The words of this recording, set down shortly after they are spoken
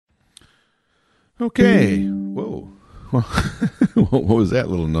Okay. Whoa. Well, what was that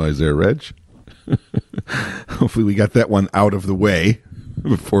little noise there, Reg? Hopefully we got that one out of the way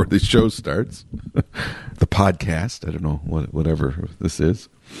before the show starts. The podcast. I don't know, whatever this is.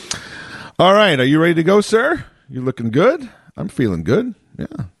 All right. Are you ready to go, sir? You looking good? I'm feeling good.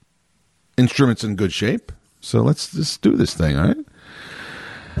 Yeah. Instruments in good shape. So let's just do this thing, all right?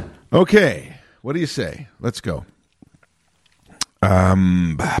 Okay. What do you say? Let's go.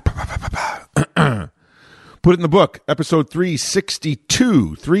 Put it in the book, episode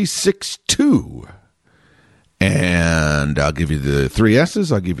 362. 362. And I'll give you the 3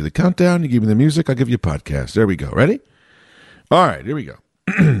 S's. I'll give you the countdown. You give me the music. I'll give you a podcast. There we go. Ready? All right, here we go.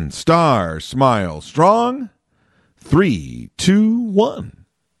 Star, smile, strong. 3, 2, 1.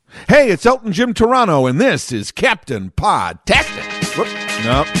 Hey, it's Elton Jim Toronto, and this is Captain Podtastic. Whoop.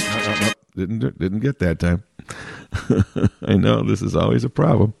 Nope. Didn't get that time. I know, this is always a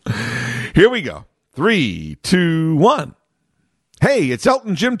problem. Here we go. 3, 2, 1. Hey, it's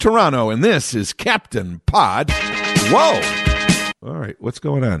Elton Jim Toronto, and this is Captain Pod. Whoa. All right, what's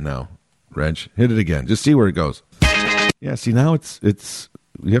going on now, Reg? Hit it again. Just see where it goes. Yeah, see, now it's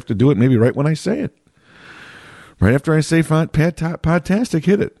you have to do it maybe right when I say it. Right after I say Podtastic,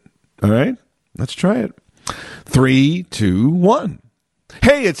 hit it. All right? Let's try it. 3, 2, 1.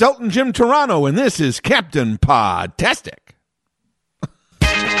 Hey, it's Elton Jim Toronto, and this is Captain Podtastic.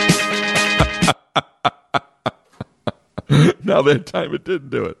 Now that time it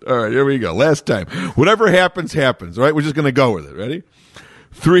didn't do it. All right, here we go. Last time. Whatever happens, happens. All right, we're just going to go with it. Ready?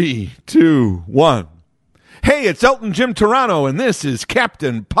 3, 2, 1. Hey, it's Elton Jim Toronto, and this is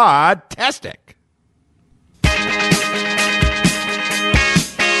Captain Podtastic.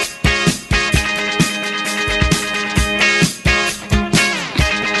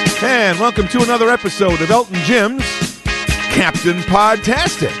 And welcome to another episode of Elton Jim's Captain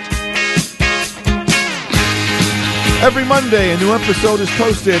Podtastic. Every Monday, a new episode is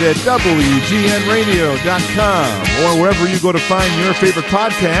posted at WGNradio.com or wherever you go to find your favorite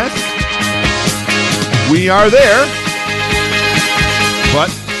podcast. We are there. But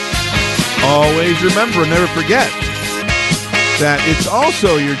always remember, never forget, that it's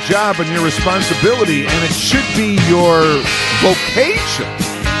also your job and your responsibility, and it should be your vocation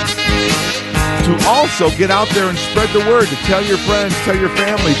to also get out there and spread the word, to tell your friends, tell your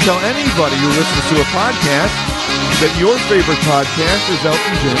family, tell anybody who listens to a podcast that your favorite podcast is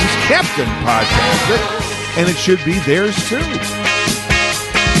Elton Jim's Captain Podtastic, and it should be theirs too.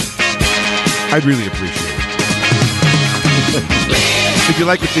 I'd really appreciate it. If you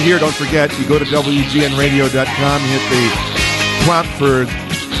like what you hear, don't forget, you go to WGNradio.com, you hit the prompt for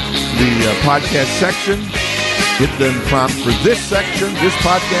the podcast section, hit the prompt for this section, this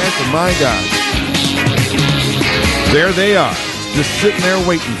podcast, and my God, there they are, just sitting there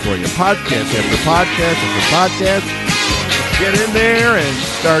waiting for you. Podcast after podcast after podcast. Get in there and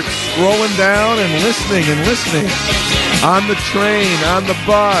start scrolling down and listening. On the train, on the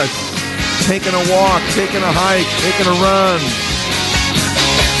bus, taking a walk, taking a hike, taking a run,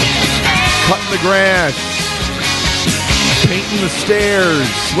 cutting the grass, painting the stairs,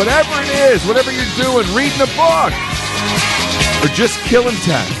 whatever it is, whatever you're doing, reading a book, or just killing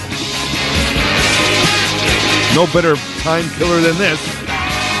time. No better time killer than this.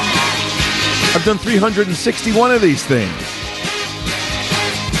 I've done 361 of these things.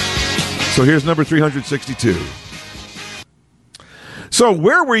 So here's number 362. So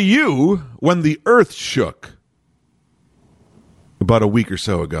where were you when the earth shook about a week or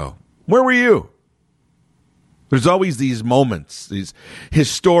so ago? Where were you? There's always these moments, these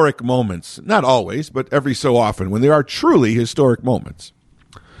historic moments. Not always, but every so often, when there are truly historic moments.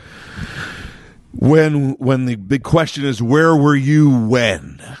 When the big question is, where were you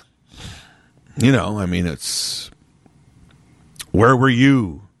when? You know, I mean, it's, where were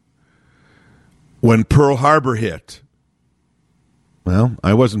you when Pearl Harbor hit? Well,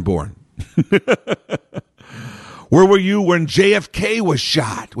 I wasn't born. Where were you when JFK was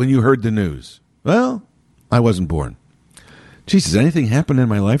shot, when you heard the news? Well, I wasn't born. Jesus, anything happened in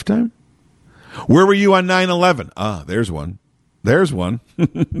my lifetime? Where were you on 9/11? Ah, there's one. There's one.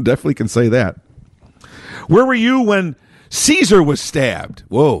 Definitely can say that. Where were you when Caesar was stabbed?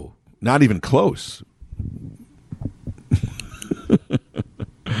 Whoa, not even close.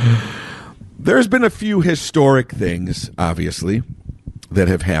 There's been a few historic things, obviously, that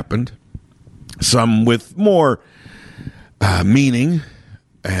have happened. Some with more meaning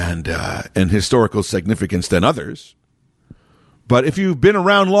and historical significance than others. But if you've been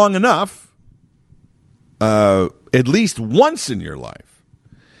around long enough, at least once in your life,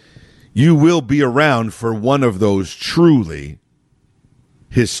 you will be around for one of those truly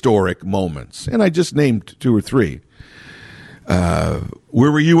historic moments, and I just named 2 or 3.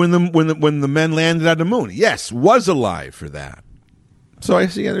 Where were you when the men landed on the moon? Yes, was alive for that. So I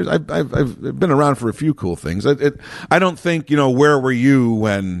see. I've been around for a few cool things. I don't think where were you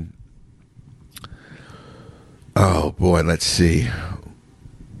when? Oh boy, let's see.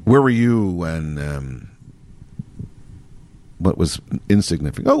 Where were you when? What was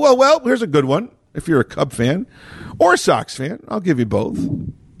insignificant? Oh well. Here's a good one. If you're a Cub fan or a Sox fan, I'll give you both.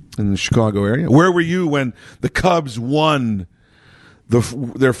 In the Chicago area, where were you when the Cubs won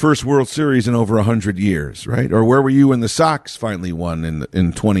their first World Series in over 100 years, right? Or where were you when the Sox finally won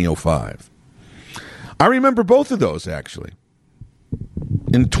in 2005? I remember both of those, actually.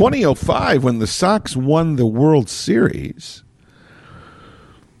 In 2005, when the Sox won the World Series,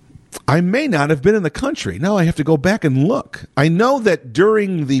 I may not have been in the country. Now I have to go back and look. I know that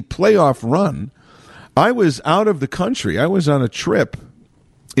during the playoff run, I was out of the country. I was on a trip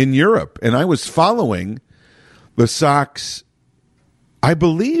in Europe, and I was following the Sox. I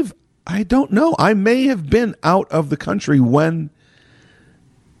believe, I don't know, I may have been out of the country when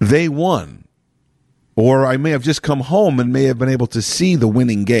they won. Or I may have just come home and may have been able to see the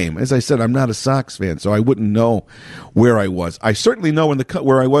winning game. As I said, I'm not a Sox fan, so I wouldn't know where I was. I certainly know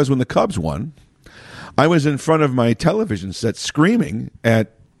where I was when the Cubs won. I was in front of my television set screaming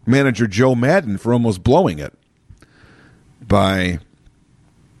at manager Joe Madden for almost blowing it by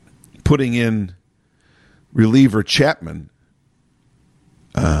putting in reliever Chapman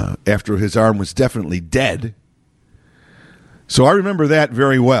after his arm was definitely dead. So I remember that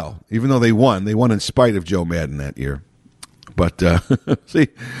very well. Even though they won in spite of Joe Madden that year. But see,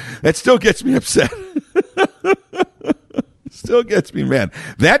 that still gets me upset. Still gets me mad.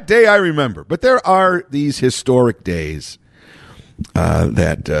 That day I remember. But there are these historic days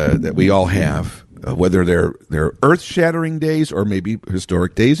that we all have, whether they're earth-shattering days or maybe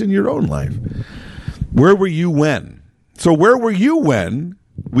historic days in your own life. Where were you when? So where were you when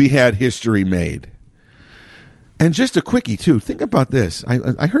we had history made? And just a quickie, too. Think about this.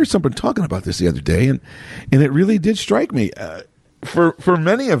 I heard someone talking about this the other day, and it really did strike me. For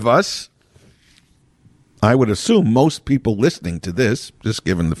many of us, I would assume most people listening to this, just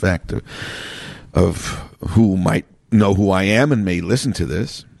given the fact of who might know who I am and may listen to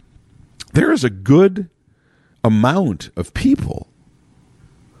this, there is a good amount of people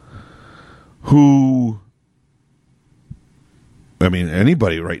who, I mean,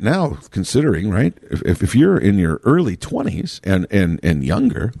 anybody right now considering, right, if you're in your early 20s and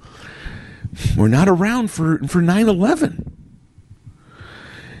younger, we're not around for 9/11.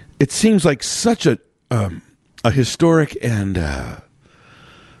 It seems like such a historic and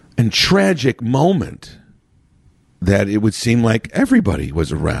tragic moment that it would seem like everybody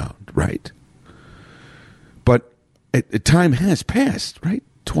was around, right? But time has passed, right?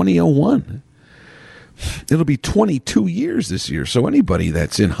 2001. It'll be 22 years this year. So anybody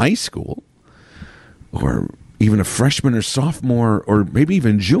that's in high school or even a freshman or sophomore or maybe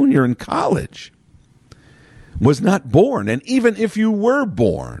even junior in college was not born. And even if you were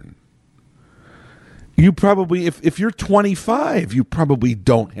born, you probably, if you're 25, you probably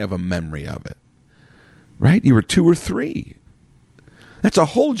don't have a memory of it, right? You were 2 or 3. That's a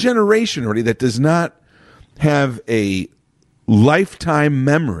whole generation already that does not have a lifetime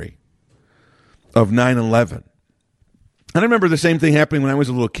memory of 9/11. And I remember the same thing happening when I was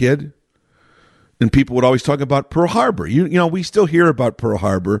a little kid, and people would always talk about Pearl Harbor. You know, we still hear about Pearl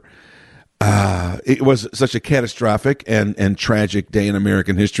Harbor. It was such a catastrophic and tragic day in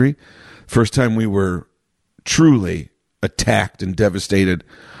American history. First time we were truly attacked and devastated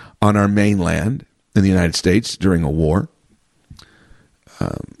on our mainland in the United States during a war.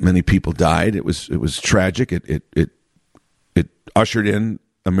 Many people died. It was tragic. It ushered in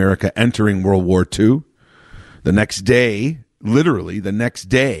America entering World War II. The next day, literally the next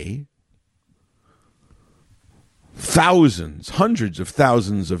day, thousands, hundreds of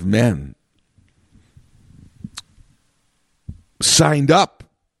thousands of men signed up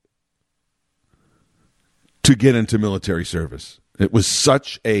to get into military service. It was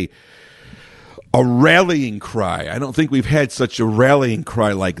such a rallying cry. I don't think we've had such a rallying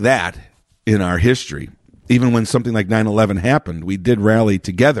cry like that in our history. Even when something like 9/11 happened, we did rally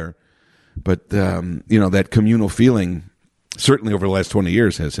together. But, that communal feeling, certainly over the last 20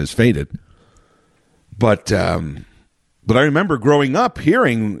 years, has faded. But I remember growing up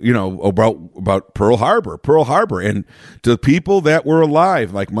hearing, about Pearl Harbor, and to the people that were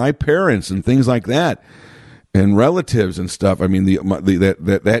alive, like my parents and things like that, and relatives and stuff. I mean,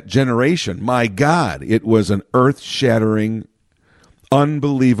 that generation, my God, it was an earth-shattering,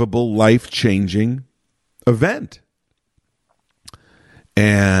 unbelievable, life-changing event.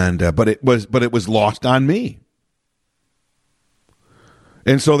 And but it was lost on me.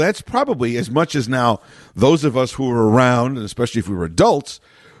 And so that's probably as much as now those of us who were around, and especially if we were adults,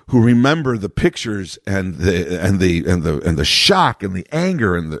 who remember the pictures and the shock and the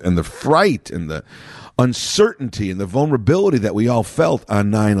anger and the fright and the uncertainty and the vulnerability that we all felt on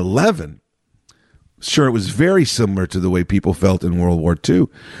 9/11. Sure, it was very similar to the way people felt in World War II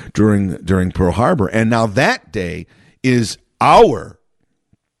during Pearl Harbor. And now that day is our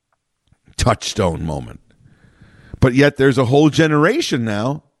touchstone moment. But yet there's a whole generation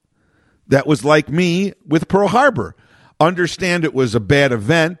now that was like me with Pearl Harbor. Understand it was a bad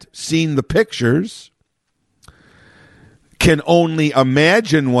event, seen the pictures, can only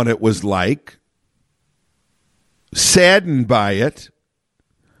imagine what it was like, saddened by it.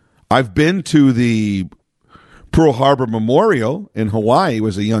 I've been to the Pearl Harbor Memorial in Hawaii. I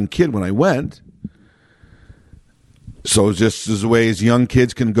was a young kid when I went. So just as a way as young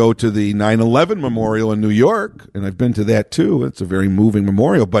kids can go to the 9/11 Memorial in New York, and I've been to that too. It's a very moving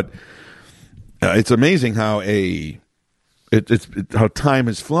memorial, but it's amazing how how time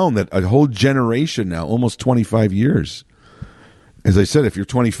has flown. That a whole generation now, almost 25 years. As I said, if you're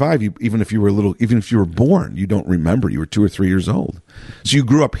 25, even if you were born, you don't remember. You were 2 or 3 years old, so you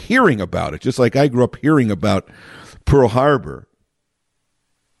grew up hearing about it, just like I grew up hearing about Pearl Harbor.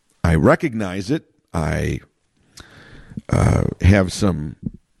 I recognize it. I have some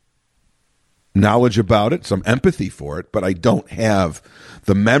knowledge about it, some empathy for it, but I don't have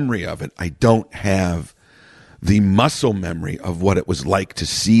the memory of it. I don't have the muscle memory of what it was like to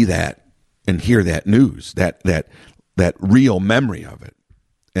see that and hear that news, that real memory of it.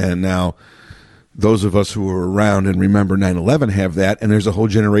 And now those of us who were around and remember 9/11 have that, and there's a whole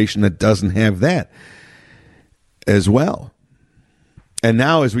generation that doesn't have that as well. And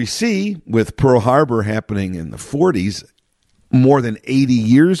now, as we see with Pearl Harbor happening in the 40s, more than 80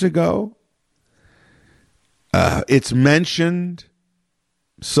 years ago, it's mentioned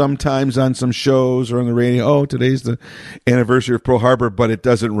sometimes on some shows or on the radio. Oh, today's the anniversary of Pearl Harbor, but it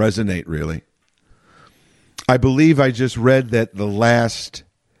doesn't resonate really. I believe I just read that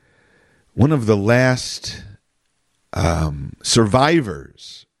one of the last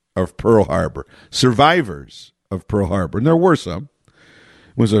survivors of Pearl Harbor, and there were some.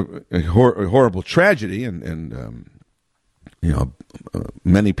 It was a horrible tragedy, and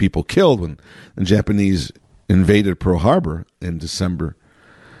many people killed when the Japanese invaded Pearl Harbor in December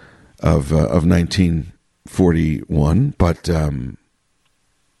of 1941. But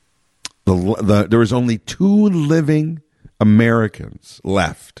there was only 2 living Americans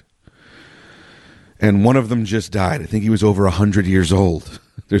left, and one of them just died. I think he was over 100 years old.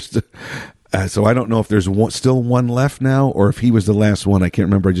 So I don't know if there's still one left now, or if he was the last one. I can't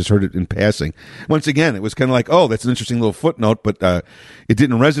remember. I just heard it in passing. Once again, it was kind of like, oh, that's an interesting little footnote, but it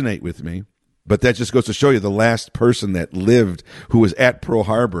didn't resonate with me. But that just goes to show you the last person that lived who was at Pearl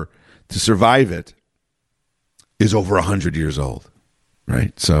Harbor to survive it is over 100 years old,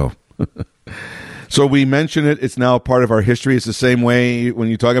 right? So we mention it. It's now a part of our history. It's the same way when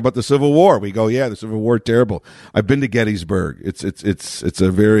you talk about the Civil War. We go, yeah, the Civil War, terrible. I've been to Gettysburg. It's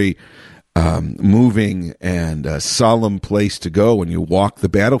a very moving and solemn place to go when you walk the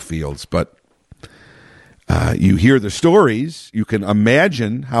battlefields. But you hear the stories. You can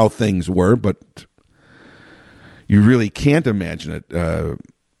imagine how things were, but you really can't imagine it.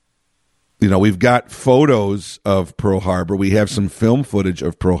 We've got photos of Pearl Harbor. We have some film footage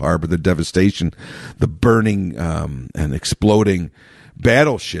of Pearl Harbor, the devastation, the burning and exploding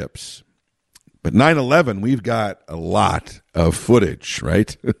battleships. But 9/11, we've got a lot of footage,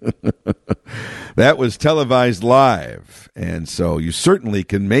 right? That was televised live. And so you certainly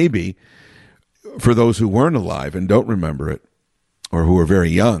can maybe, for those who weren't alive and don't remember it, or who are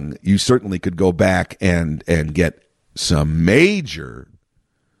very young, you certainly could go back and get some major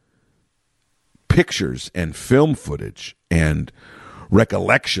pictures and film footage and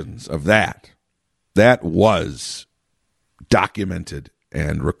recollections of that. That was documented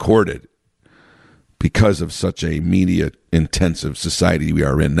and recorded because of such a media-intensive society we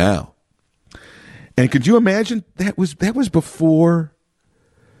are in now. And could you imagine, that was before,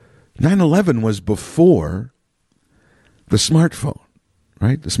 9/11 was before the smartphone,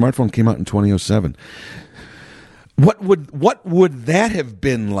 right? The smartphone came out in 2007. What would that have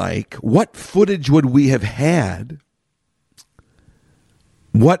been like? What footage would we have had?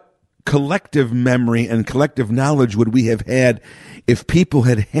 What collective memory and collective knowledge would we have had if people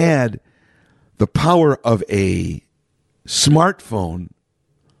had had the power of a smartphone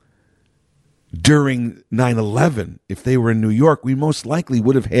during 9/11? If they were in New York, we most likely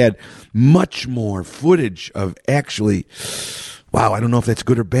would have had much more footage of actually Wow, I don't know if that's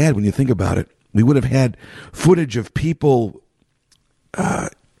good or bad when you think about it. We would have had footage of people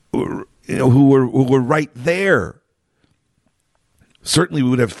who were right there. Certainly we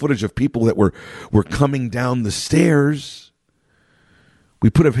would have footage of people that were coming down the stairs. We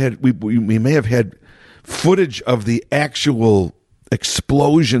may have had footage of the actual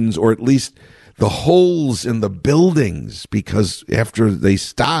explosions, or at least the holes in the buildings, because after they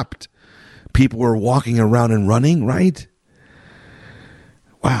stopped, people were walking around and running, right?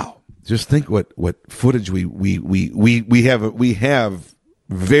 Wow. Just think what footage we have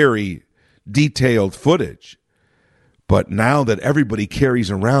very detailed footage. But now that everybody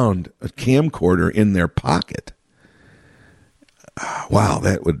carries around a camcorder in their pocket, wow,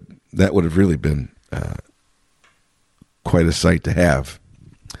 that would have really been quite a sight to have.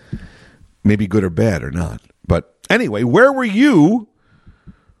 Maybe good or bad or not. But anyway, where were you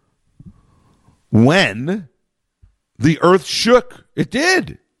when the earth shook? It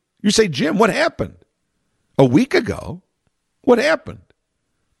did. You say, Jim, what happened? A week ago? What happened?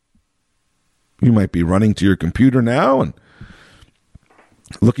 You might be running to your computer now and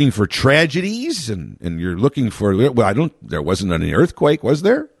looking for tragedies, and you're looking for, there wasn't any earthquake, was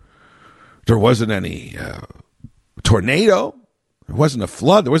there? There wasn't any tornado. There wasn't a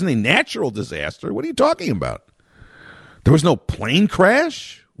flood. There wasn't any natural disaster. What are you talking about? There was no plane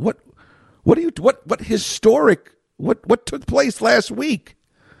crash? What historic, what took place last week?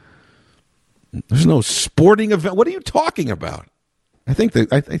 There's no sporting event. What are you talking about? I think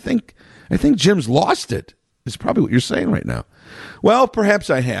Jim's lost it, is probably what you're saying right now. Well, perhaps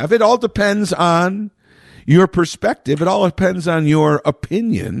I have. It all depends on your perspective. It all depends on your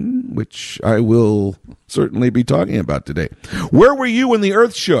opinion, which I will certainly be talking about today. Where were you when the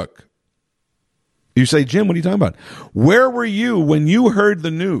earth shook? You say, Jim, what are you talking about? Where were you when you heard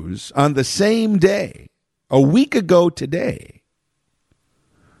the news on the same day, a week ago today,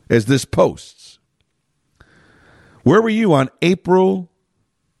 as this posts? Where were you on April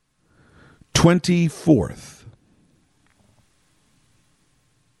 24th?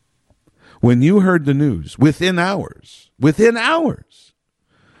 When you heard the news, within hours,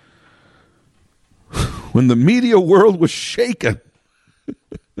 when the media world was shaken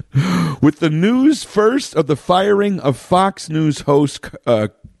with the news first of the firing of Fox News host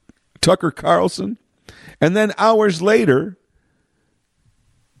Tucker Carlson, and then hours later,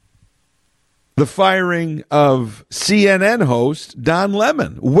 the firing of CNN host Don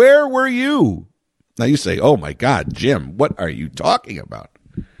Lemon. Where were you? Now you say, oh my God, Jim, what are you talking about?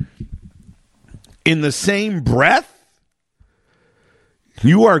 In the same breath,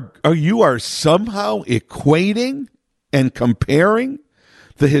 you are somehow equating and comparing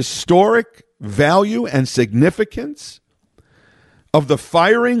the historic value and significance of the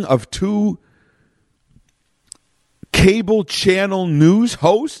firing of two cable channel news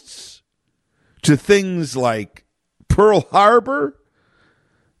hosts to things like Pearl Harbor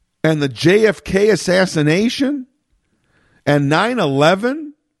and the JFK assassination and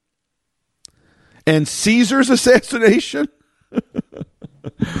 9/11 and Caesar's assassination?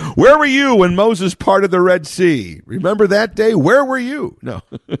 Where were you when Moses parted the Red Sea? Remember that day? Where were you? No.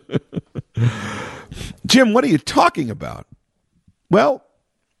 Jim, what are you talking about? Well,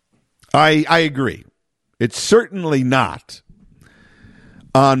 I agree. It's certainly not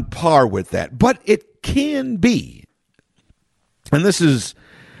on par with that, but it can be. And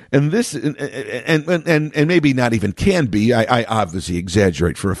maybe not even can be. I obviously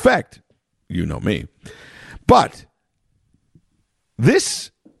exaggerate for effect. You know me. But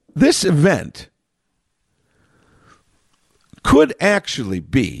this event could actually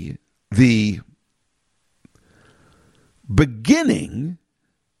be the beginning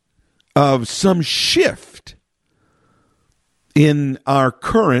of some shift in our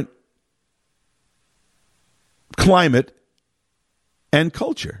current climate and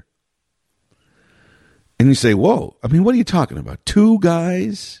culture. And you say, whoa, I mean, what are you talking about? Two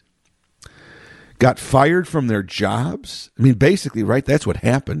guys got fired from their jobs? I mean, basically, right, that's what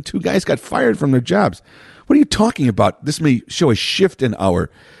happened. Two guys got fired from their jobs. What are you talking about? This may show a shift in our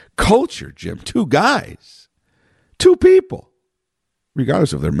culture, Jim. Two guys. Two people.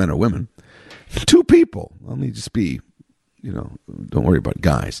 Regardless if they're men or women. Two people. Let me just be, don't worry about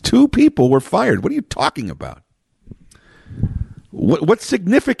guys. Two people were fired. What are you talking about? What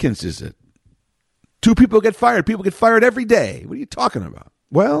significance is it? Two people get fired. People get fired every day. What are you talking about?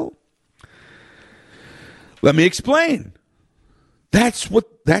 Well, let me explain. That's why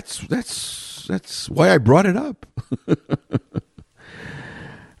I brought it up.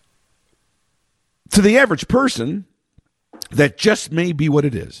 To the average person, that just may be what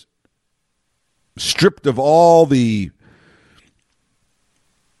it is. Stripped of all the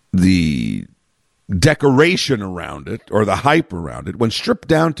decoration around it or the hype around it. When stripped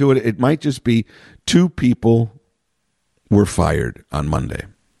down to it, it might just be 2 people were fired on Monday.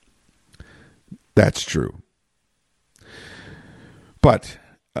 That's true. But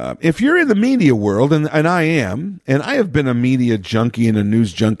if you're in the media world, and I am, and I have been a media junkie and a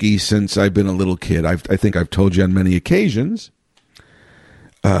news junkie since I've been a little kid. I think I've told you on many occasions.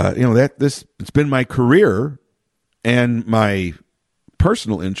 It's been my career and my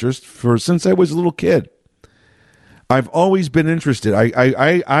personal interest since I was a little kid. I've always been interested.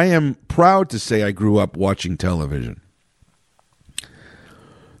 I am proud to say I grew up watching television.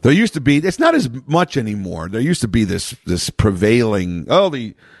 There used to be, it's not as much anymore. There used to be this prevailing,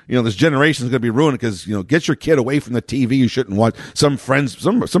 this generation is going to be ruined because, get your kid away from the TV. You shouldn't watch. Some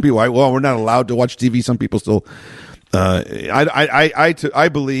people, we're not allowed to watch TV. Some people still, I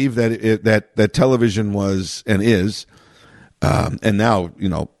believe that television was and is, and now,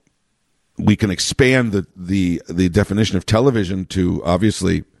 we can expand the definition of television to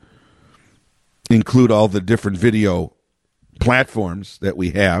obviously include all the different video platforms that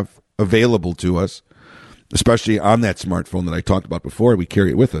we have available to us, especially on that smartphone that I talked about before. We carry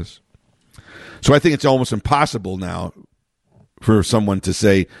it with us. So I think it's almost impossible now for someone to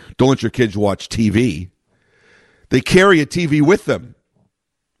say, don't let your kids watch TV. They carry a TV with them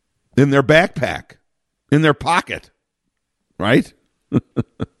in their backpack, in their pocket, right?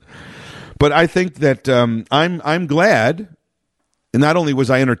 But I think that I'm glad, and not only was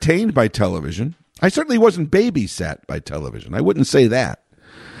I entertained by television, I certainly wasn't babysat by television. I wouldn't say that.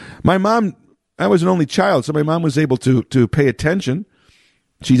 My mom, I was an only child, so my mom was able to pay attention.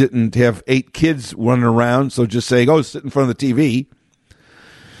 She didn't have 8 kids running around, so just saying, sit in front of the TV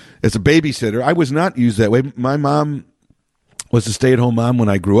as a babysitter. I was not used that way. My mom was a stay-at-home mom when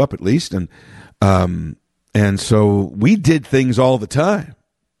I grew up, at least, and so we did things all the time.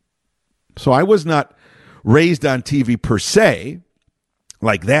 So I was not raised on TV per se,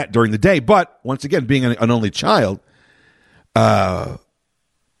 like that during the day. But once again, being an only child, at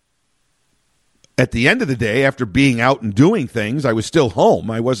the end of the day, after being out and doing things, I was still home.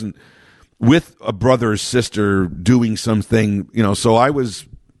 I wasn't with a brother or sister doing something, so I was,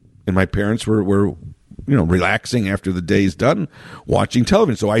 and my parents were relaxing after the day's done, watching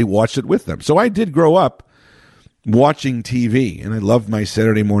television. So I watched it with them. So I did grow up watching TV, and I loved my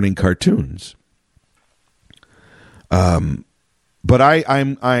Saturday morning cartoons. But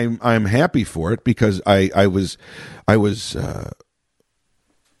I'm happy for it because I was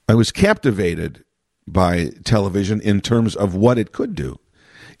captivated by television in terms of what it could do,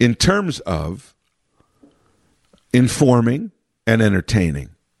 in terms of informing and entertaining.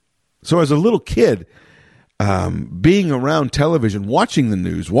 So as a little kid, being around television, watching the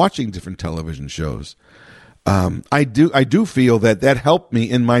news, watching different television shows, I do feel that helped me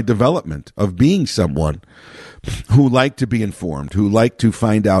in my development of being someone who liked to be informed, who liked to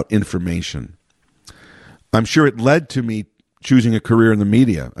find out information. I'm sure it led to me choosing a career in the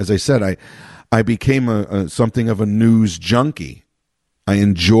media. As I said, I became something of a news junkie. I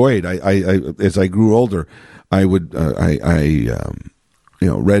enjoyed. As I grew older, I would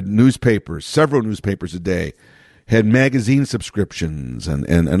read newspapers, several newspapers a day, had magazine subscriptions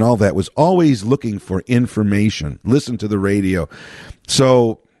and all that. Was always looking for information. Listened to the radio,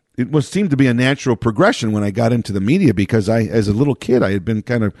 so it seemed to be a natural progression when I got into the media because as a little kid, I had been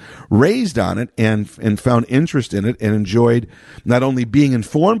kind of raised on it and found interest in it and enjoyed not only being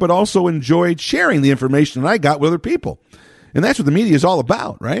informed, but also enjoyed sharing the information that I got with other people. And that's what the media is all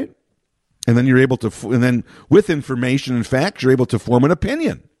about, right? And then you're able to, and then with information and facts, you're able to form an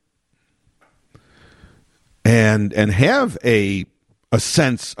opinion and have a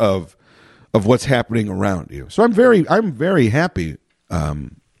sense of what's happening around you. So I'm very happy,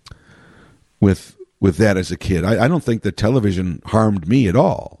 with that as a kid. I don't think that television harmed me at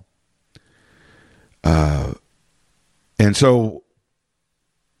all. And so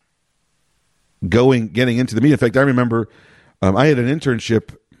getting into the media, in fact, I remember I had an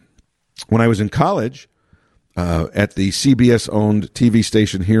internship when I was in college at the CBS-owned TV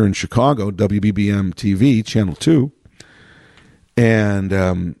station here in Chicago, WBBM TV, Channel 2. And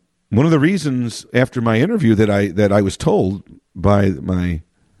one of the reasons after my interview that I was told by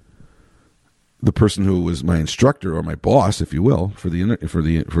the person who was my instructor or my boss, if you will, for the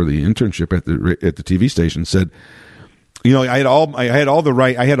internship at the TV station said, I had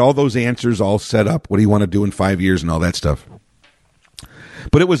all those answers all set up. What do you want to do in 5 years and all that stuff?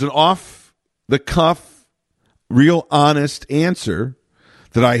 But it was an off the cuff, real honest answer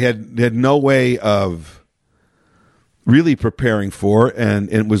that I had no way of really preparing for,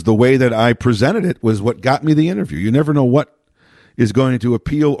 and it was the way that I presented it was what got me the interview. You never know what is going to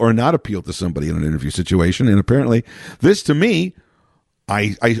appeal or not appeal to somebody in an interview situation. And apparently this, to me,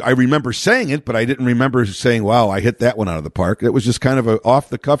 I remember saying it, but I didn't remember saying, wow, I hit that one out of the park. It was just kind of an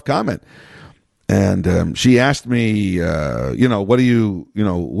off-the-cuff comment. And she asked me, what do you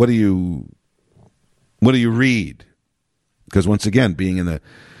read? Because once again,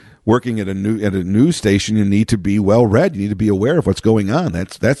 working at a news station, you need to be well read. You need to be aware of what's going on.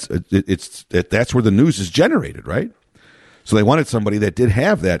 That's where the news is generated, right? So they wanted somebody that did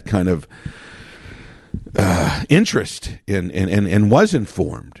have that kind of interest and was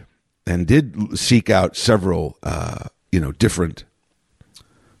informed and did seek out several different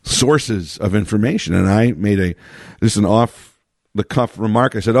sources of information. And I made an off the cuff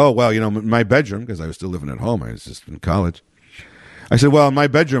remark. I said, oh, well, my bedroom, because I was still living at home. I was just in college. I said, well, in my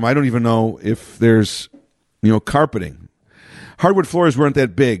bedroom, I don't even know if there's, carpeting. Hardwood floors weren't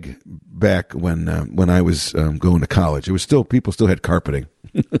that big back when I was going to college. It was people still had carpeting.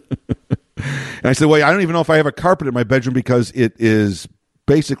 And I said, well, I don't even know if I have a carpet in my bedroom because it is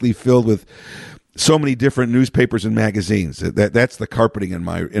basically filled with so many different newspapers and magazines. That's the carpeting in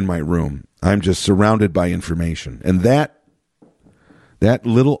my room. I'm just surrounded by information. And that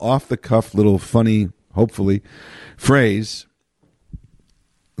little off the cuff, little funny, hopefully, phrase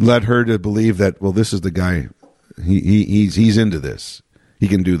led her to believe that, well, this is the guy. He's into this. He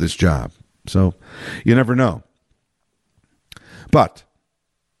can do this job. So you never know. But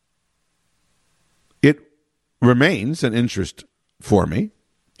it remains an interest for me.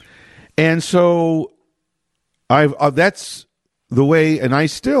 And so that's the way, and I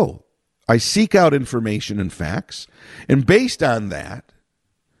seek out information and facts, and based on that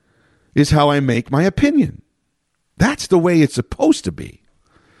is how I make my opinion. That's the way it's supposed to be.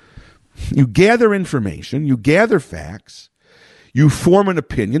 You gather information, you gather facts, you form an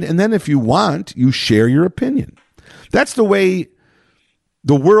opinion, and then if you want, you share your opinion. That's the way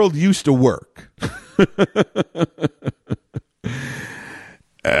the world used to work.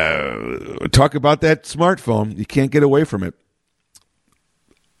 Talk about that smartphone. You can't get away from it.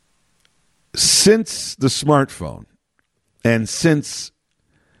 Since the smartphone, and since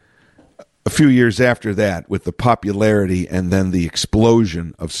a few years after that, with the popularity and then the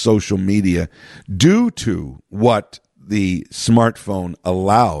explosion of social media due to what the smartphone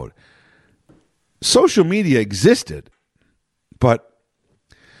allowed, social media existed, but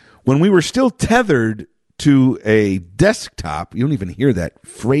when we were still tethered to a desktop, you don't even hear that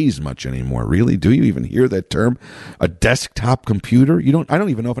phrase much anymore, really. Do you even hear that term? A desktop computer? I don't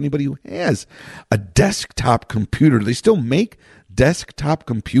even know if anybody who has a desktop computer. Do they still make desktop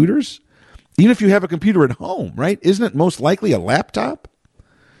computers? Even if you have a computer at home, right? Isn't it most likely a laptop?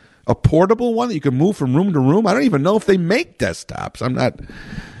 A portable one that you can move from room to room? I don't even know if they make desktops. I'm not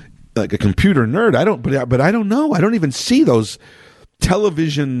like a computer nerd. But I don't know. I don't even see those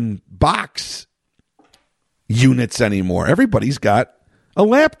television box units anymore. Everybody's got a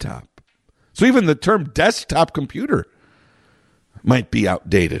laptop. So even the term desktop computer might be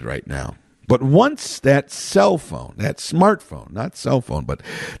outdated right now. But once that cell phone, that smartphone, not cell phone, but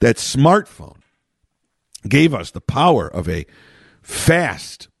that smartphone gave us the power of a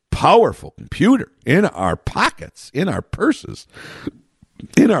fast, powerful computer in our pockets, in our purses,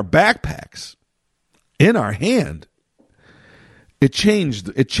 in our backpacks, in our hand, it changed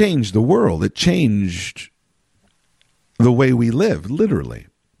the world. It changed the way we live, literally.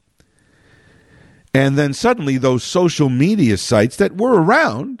 And then suddenly those social media sites that were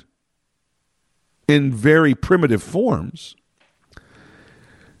around in very primitive forms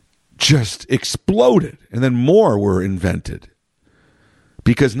just exploded, and then more were invented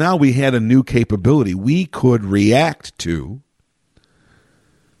because now we had a new capability. We could react to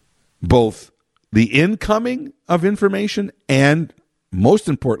both the incoming of information and, most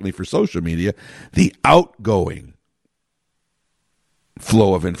importantly for social media, the outgoing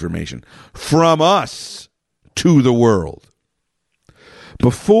flow of information from us to the world.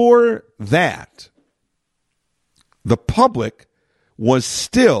 Before that, the public was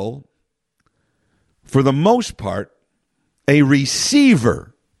still, for the most part, a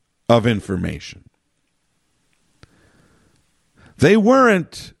receiver of information. They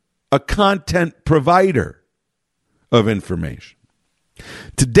weren't a content provider of information.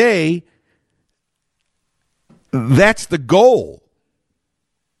 Today, that's the goal.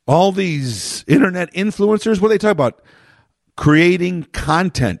 All these internet influencers, what do they talk about? Creating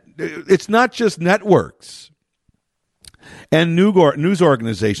content. It's not just networks and news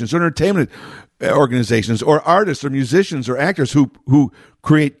organizations or entertainment organizations or artists or musicians or actors who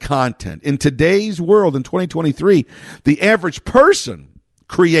create content. In today's world, in 2023, the average person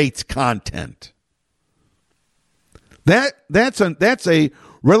creates content. That's a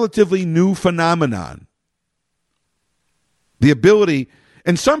relatively new phenomenon. The ability,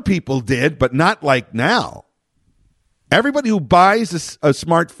 and some people did, but not like now. Everybody who buys a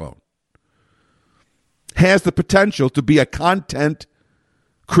smartphone has the potential to be a content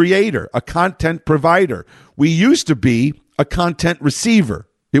creator, a content provider. We used to be a content receiver.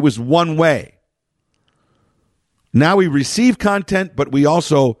 It was one way. Now we receive content, but we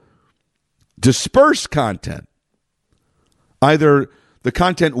also disperse content. Either the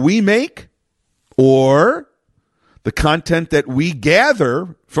content we make or the content that we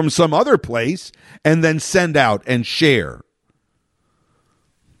gather from some other place and then send out and share,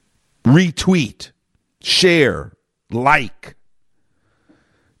 retweet, share, like.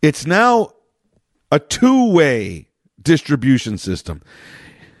 It's now a two-way distribution system.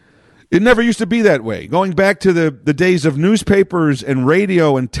 It never used to be that way. Going back to the days of newspapers and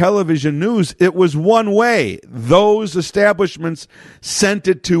radio and television news, it was one way. Those establishments sent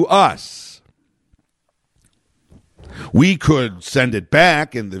it to us. We could send it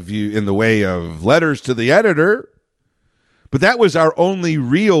back in the way of letters to the editor, but that was our only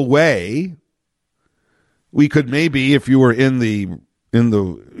real way. We could maybe, if you were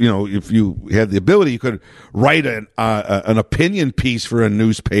if you had the ability, you could write an opinion piece for a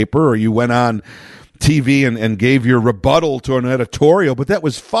newspaper, or you went on TV and gave your rebuttal to an editorial, but that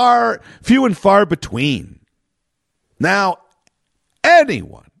was few and far between. Now,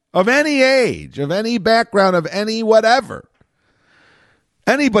 anyone of any age, of any background, of any whatever,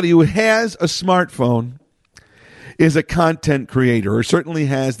 anybody who has a smartphone is a content creator, or certainly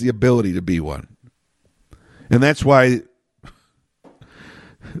has the ability to be one. And that's why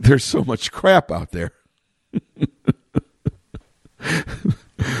there's so much crap out there.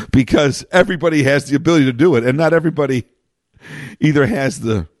 Because everybody has the ability to do it, and not everybody either has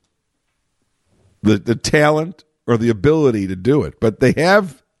the talent or the ability to do it, but they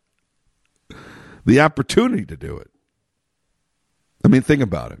have the opportunity to do it. I mean, think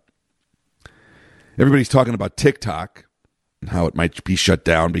about it. Everybody's talking about TikTok and how it might be shut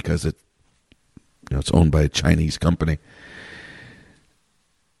down because it's owned by a Chinese company.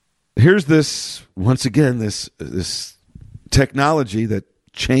 Here's this, once again, this technology that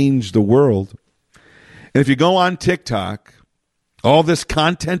changed the world. And if you go on TikTok, all this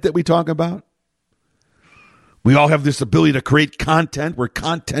content that we talk about, we all have this ability to create content. We're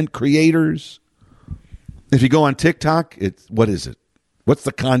content creators. If you go on TikTok, what is it? What's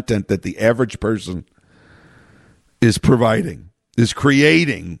the content that the average person is providing, is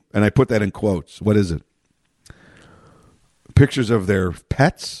creating? And I put that in quotes. What is it? Pictures of their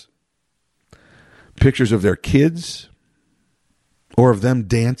pets? Pictures of their kids? Or of them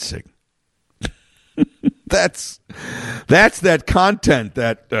dancing? That's that content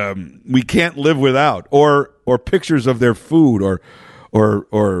that we can't live without. Or pictures of their food,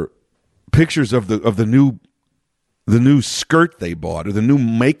 or pictures of the new skirt they bought, or the new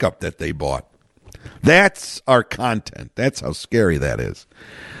makeup that they bought. That's our content. That's how scary that is.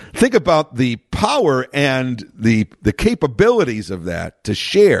 Think about the power and the capabilities of that to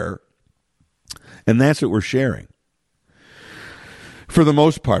share, and that's what we're sharing for the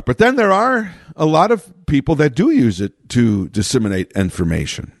most part. But then there are a lot of people that do use it to disseminate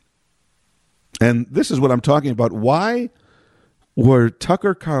information. And this is what I'm talking about. Why were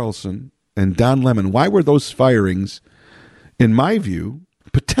Tucker Carlson and Don Lemon, why were those firings, in my view,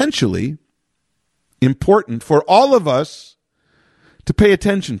 potentially important for all of us to pay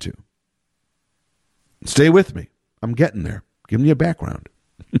attention to? Stay with me. I'm getting there. Giving you a background.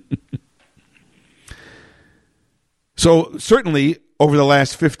 So certainly over the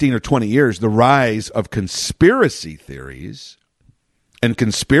last 15 or 20 years, the rise of conspiracy theories and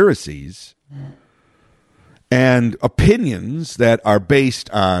conspiracies and opinions that are based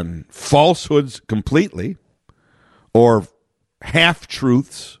on falsehoods completely, or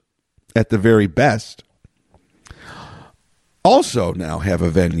half-truths at the very best, also now have a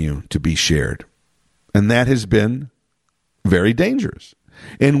venue to be shared. And that has been very dangerous.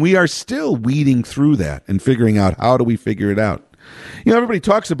 And we are still weeding through that and figuring out, how do we figure it out? Everybody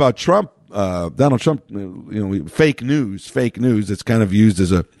talks about Trump, Donald Trump, fake news. It's kind of used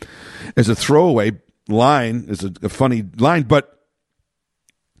as a throwaway line, as a funny line. But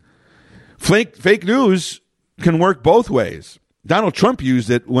fake news can work both ways. Donald Trump used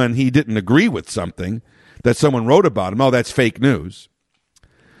it when he didn't agree with something that someone wrote about him. Oh, that's fake news.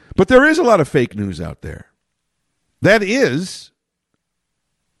 But there is a lot of fake news out there. That is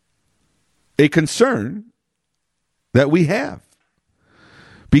a concern that we have,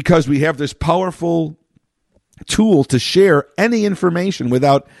 because we have this powerful tool to share any information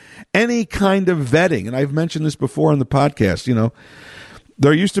without any kind of vetting. And I've mentioned this before on the podcast.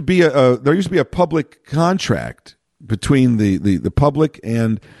 There used to be a public contract between the public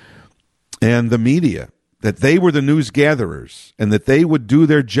and the media, that they were the news gatherers and that they would do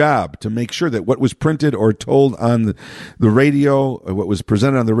their job to make sure that what was printed or told on the radio, or what was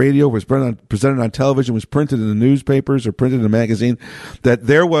presented on the radio, was presented on television, was printed in the newspapers or printed in a magazine, that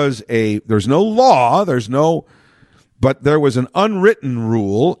there's no law, but there was an unwritten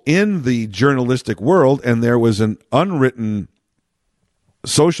rule in the journalistic world, and there was an unwritten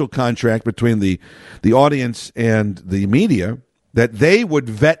social contract between the audience and the media, that they would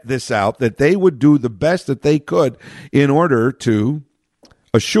vet this out, that they would do the best that they could in order to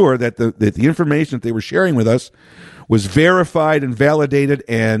assure that the information that they were sharing with us was verified and validated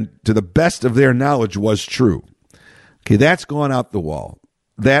and, to the best of their knowledge, was true. Okay, that's gone out the wall.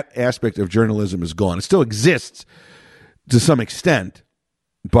 That aspect of journalism is gone. It still exists to some extent,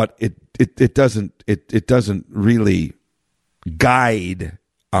 but it doesn't really guide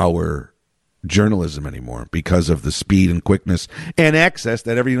our journalism anymore because of the speed and quickness and access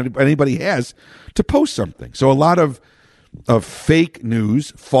that anybody has to post something. So a lot of fake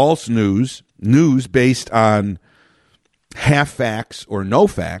news, false news based on half facts or no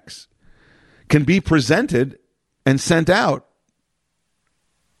facts can be presented and sent out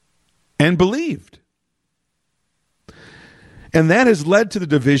and believed. And that has led to the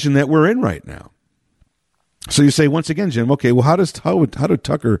division that we're in right now. So you say, once again, Jim, okay, well, how did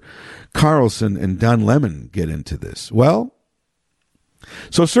Tucker Carlson and Don Lemon get into this? Well,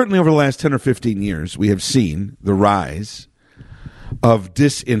 so certainly over the last 10 or 15 years, we have seen the rise of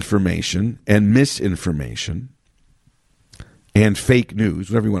disinformation and misinformation and fake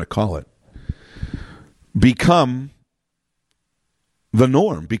news, whatever you want to call it, become the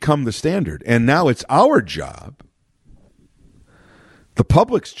norm, become the standard. And now it's our job, the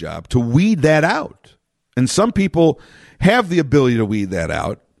public's job, to weed that out. And some people have the ability to weed that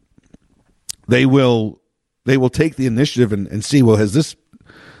out. They will take the initiative and see, well, is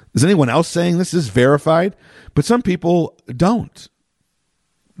anyone else saying this is verified? But some people don't.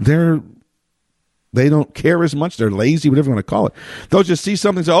 They don't care as much. They're lazy, whatever you want to call it. They'll just see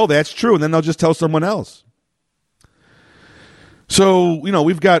something and say, oh, that's true, and then they'll just tell someone else. So,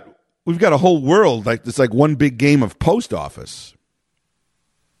 we've got a whole world, like it's like one big game of post office.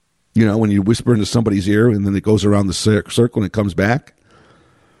 When you whisper into somebody's ear and then it goes around the circle and it comes back.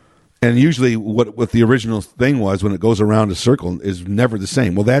 And usually what the original thing was, when it goes around a circle, is never the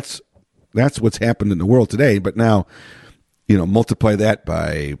same. Well, that's what's happened in the world today. But now, multiply that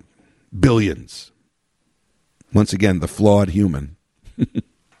by billions. Once again, the flawed human.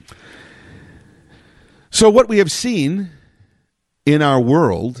 So what we have seen in our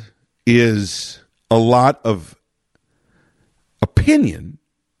world is a lot of opinion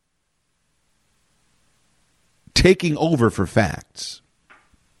taking over for facts,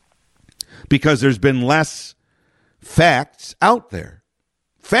 because there's been less facts out there.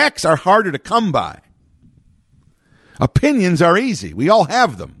 Facts are harder to come by. Opinions are easy. We all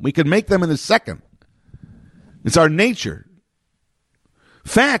have them. We can make them in a second. It's our nature.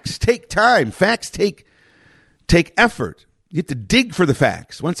 Facts take time. Facts take effort. You have to dig for the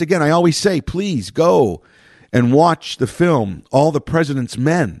facts. Once again, I always say, please go and watch the film All the President's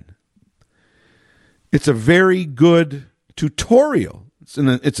Men. It's a very good tutorial.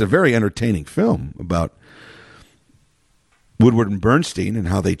 It's a very entertaining film about Woodward and Bernstein and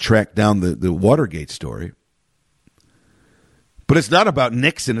how they tracked down the Watergate story. But it's not about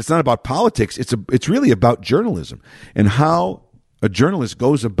Nixon. It's not about politics. It's really about journalism and how a journalist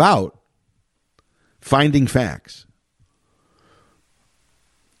goes about finding facts.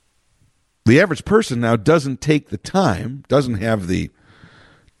 The average person now doesn't take the time, doesn't have the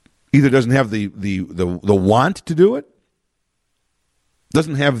want to do it,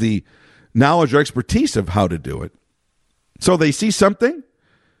 doesn't have the knowledge or expertise of how to do it. So they see something,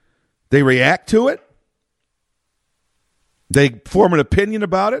 they react to it, they form an opinion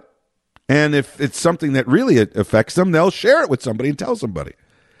about it, and if it's something that really affects them, they'll share it with somebody and tell somebody.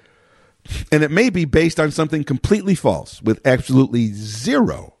 And it may be based on something completely false with absolutely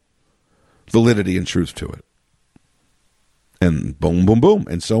zero validity and truth to it. And boom, boom, boom,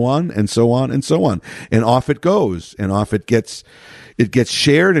 and so on, and so on, and so on. And off it goes, and off it gets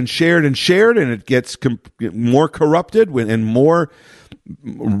shared and shared and shared, and it gets more corrupted and more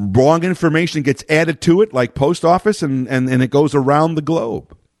wrong information gets added to it, like post office, and it goes around the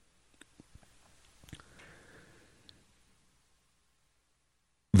globe.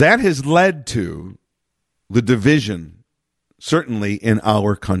 That has led to the division, certainly in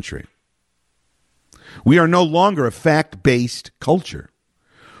our country. We are no longer a fact-based culture.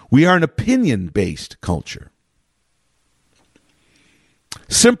 We are an opinion-based culture.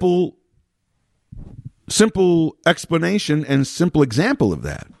 Simple explanation and simple example of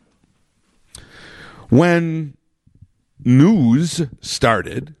that. When news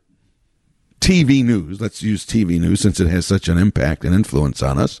started, TV news, let's use TV news since it has such an impact and influence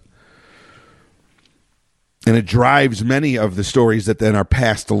on us, and it drives many of the stories that then are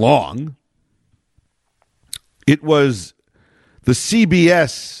passed along, it was the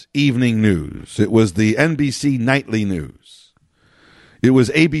CBS evening news. It was the NBC nightly news. It was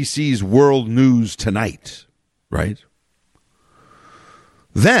ABC's World News Tonight, right?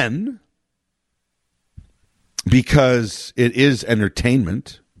 Then, because it is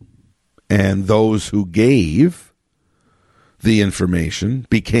entertainment, and those who gave the information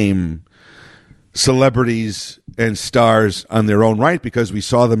became celebrities and stars on their own right because we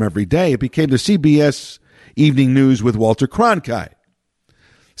saw them every day, it became the CBS Evening News with Walter Cronkite,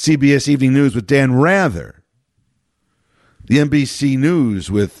 CBS Evening News with Dan Rather, the NBC News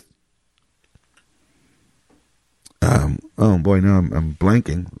with, oh boy, now I'm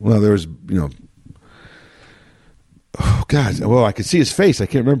blanking. Well, there was, oh God, well, I could see his face. I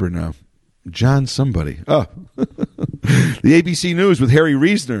can't remember now. John somebody. Oh, the ABC News with Harry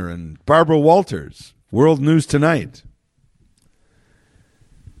Reasoner and Barbara Walters, World News Tonight.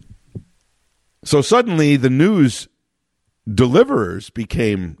 So suddenly the news deliverers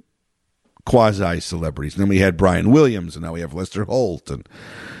became quasi-celebrities. And then we had Brian Williams, and now we have Lester Holt and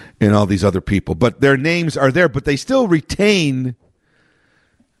all these other people. But their names are there, but they still retain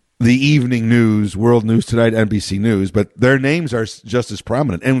the evening news, World News Tonight, NBC News, but their names are just as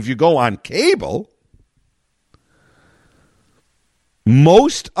prominent. And if you go on cable,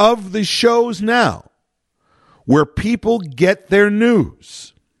 most of the shows now where people get their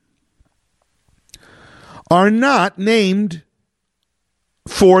news are not named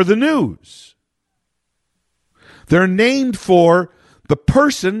for the news. They're named for the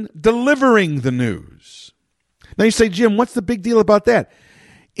person delivering the news. Now you say, Jim, what's the big deal about that?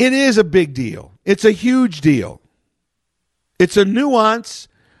 It is a big deal. It's a huge deal. It's a nuance,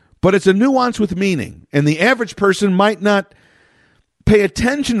 but it's a nuance with meaning. And the average person might not pay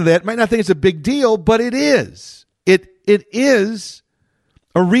attention to that, might not think it's a big deal, but it is. It is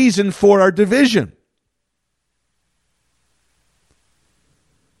a reason for our division.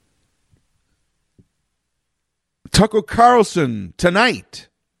 Tucker Carlson tonight.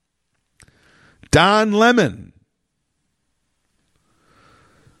 Don Lemon.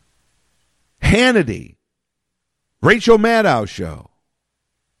 Hannity. Rachel Maddow show.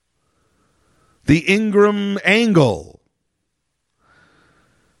 The Ingram Angle.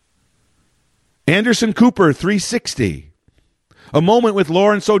 Anderson Cooper 360. A Moment with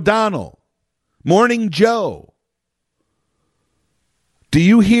Lawrence O'Donnell. Morning Joe. Do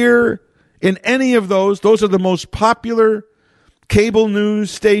you hear in any of those are the most popular cable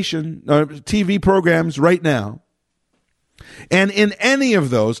news station, TV programs right now. And in any of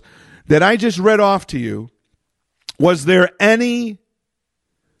those that I just read off to you, was there any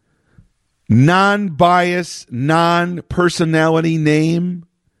non-bias, non-personality name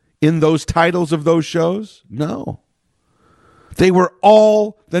in those titles of those shows? No. They were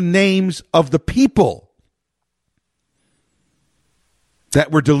all the names of the people that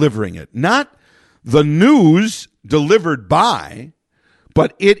were delivering it. Not the news delivered by,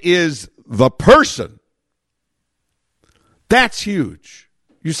 but it is the person. That's huge.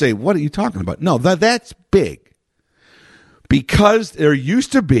 You say, what are you talking about? No, that's big. Because there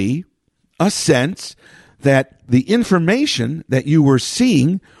used to be a sense that the information that you were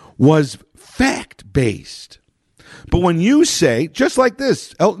seeing was fact-based. But when you say, just like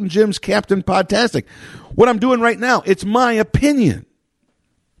this, Elton Jim's Captain Podtastic, what I'm doing right now, it's my opinion.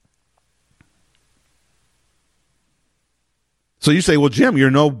 So you say, well, Jim, you're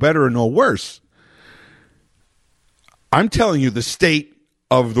no better or no worse. I'm telling you the state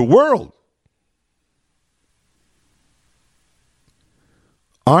of the world.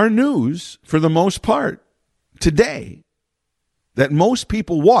 Our news, for the most part, today, that most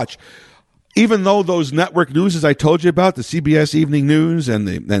people watch, even though those network newses I told you about, the CBS Evening News and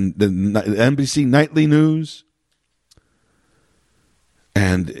the NBC Nightly News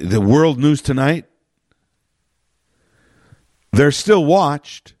and the World News Tonight, they're still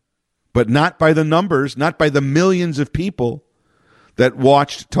watched, but not by the numbers, not by the millions of people that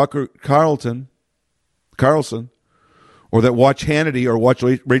watched Tucker Carlson, or that watch Hannity, or watch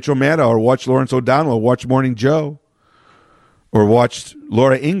Rachel Maddow, or watch Lawrence O'Donnell, or watch Morning Joe, or watched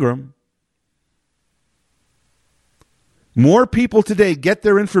Laura Ingraham. More people today get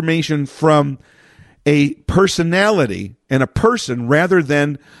their information from a personality and a person rather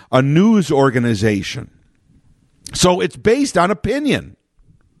than a news organization. So it's based on opinion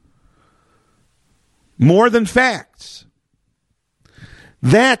more than facts.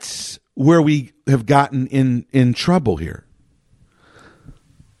 That's where we have gotten in trouble here.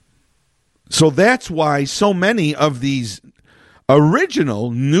 So that's why so many of these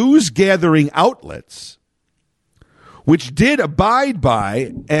original news gathering outlets, which did abide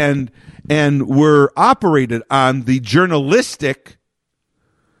by and were operated on the journalistic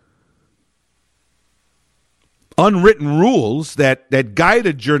unwritten rules that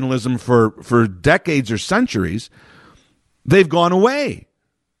guided journalism for decades or centuries, they've gone away.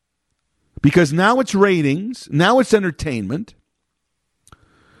 Because now it's ratings, now it's entertainment.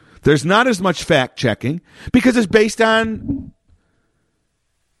 There's not as much fact-checking because it's based on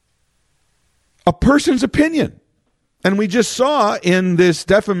a person's opinion. And we just saw in this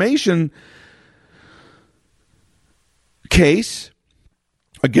defamation case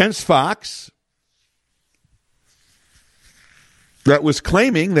against Fox that was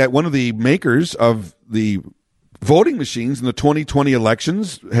claiming that one of the makers of the voting machines in the 2020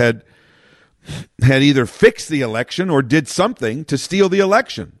 elections had either fixed the election or did something to steal the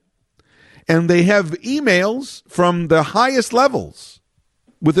election. And they have emails from the highest levels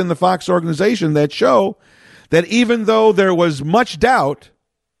within the Fox organization that show that even though there was much doubt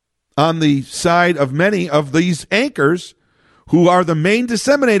on the side of many of these anchors who are the main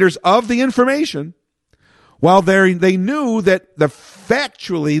disseminators of the information, while they knew that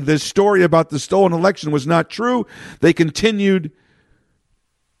factually the story about the stolen election was not true, they continued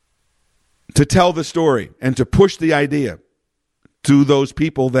to tell the story and to push the idea to those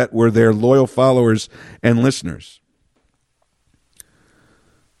people that were their loyal followers and listeners.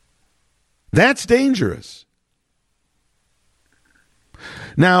 That's dangerous.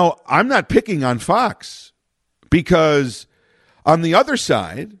 Now, I'm not picking on Fox because on the other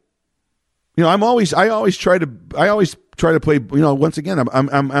side, you know, I always try to play, you know, once again,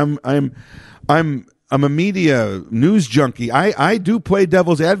 I'm a media news junkie. I do play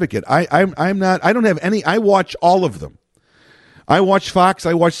devil's advocate. I don't have any. I watch all of them. I watch Fox.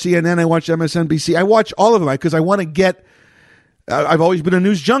 I watch CNN. I watch MSNBC. I watch all of them because I want to get. I've always been a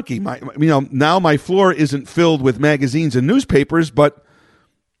news junkie. Now my floor isn't filled with magazines and newspapers, but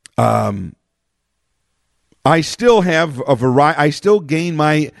I still have a variety. I still gain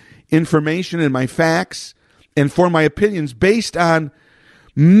my information and my facts and form my opinions based on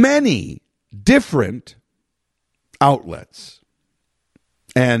many different outlets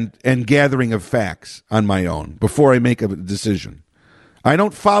and gathering of facts on my own before I make a decision. I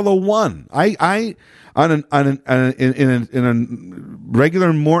don't follow one. In a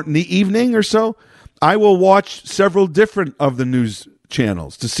regular morning, the evening or so, I will watch several different of the news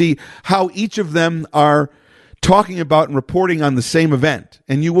channels to see how each of them are talking about and reporting on the same event.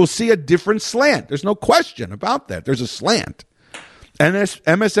 And you will see a different slant. There's no question about that. There's a slant. And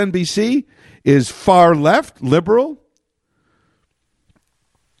MSNBC is far left, liberal.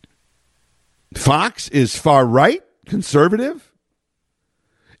 Fox is far right, conservative.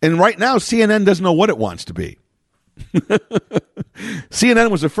 And right now, CNN doesn't know what it wants to be.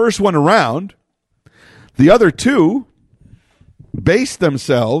 CNN was the first one around. The other two based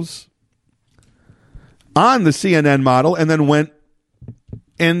themselves on the CNN model and then went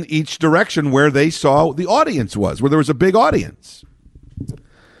in each direction where they saw the audience was, where there was a big audience.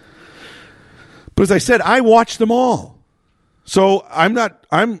 But as I said, I watch them all. So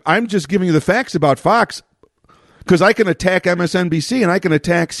I'm just giving you the facts about Fox because I can attack MSNBC and I can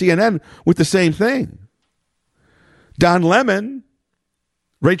attack CNN with the same thing. Don Lemon,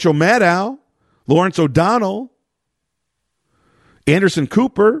 Rachel Maddow, Lawrence O'Donnell, Anderson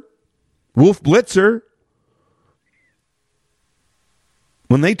Cooper, Wolf Blitzer,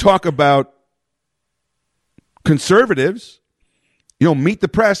 when they talk about conservatives, Meet the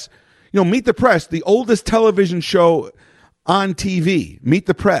Press, the oldest television show on TV, Meet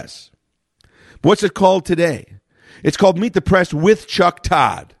the Press. What's it called today? It's called Meet the Press with Chuck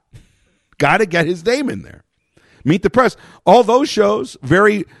Todd. Got to get his name in there. Meet the Press. All those shows,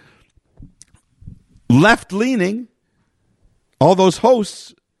 very left-leaning. All those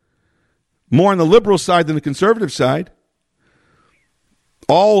hosts, more on the liberal side than the conservative side.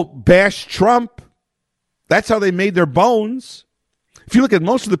 All bash Trump. That's how they made their bones. If you look at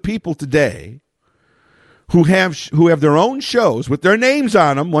most of the people today who have their own shows with their names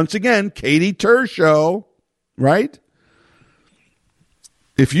on them, once again, Katie Tur show, right?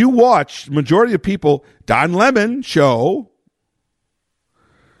 If you watch, majority of people, Don Lemon show,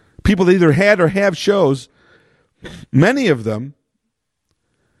 people that either had or have shows, many of them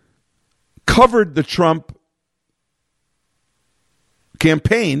covered the Trump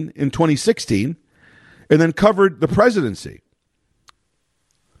campaign in 2016 and then covered the presidency.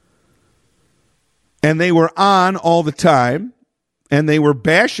 And they were on all the time, and they were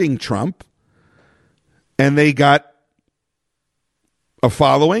bashing Trump, and they got a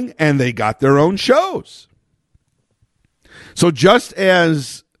following, and they got their own shows. So just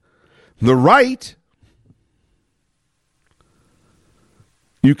as the right,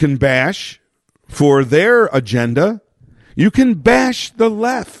 you can bash for their agenda, you can bash the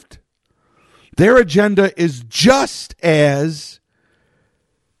left. Their agenda is just as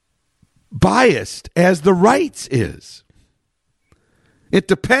biased as the right's is. It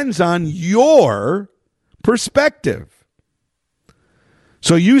depends on your perspective.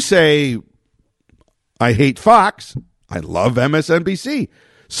 So you say, I hate Fox, I love MSNBC.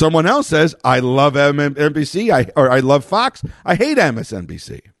 Someone else says, I love MSNBC, I love Fox, I hate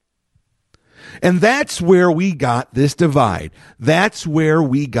MSNBC. And that's where we got this divide. That's where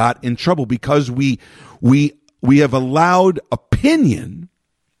we got in trouble, because we have allowed opinion.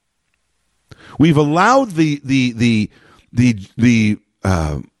 We've allowed the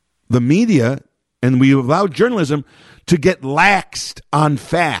media, and we've allowed journalism to get laxed on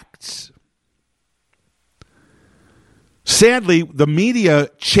facts. Sadly, the media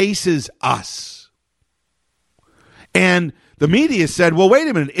chases us. And the media said, well, wait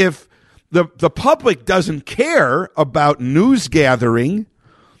a minute, if the public doesn't care about news gathering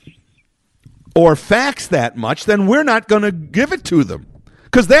or facts that much, then we're not going to give it to them.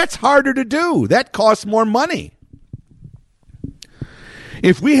 Because that's harder to do. That costs more money.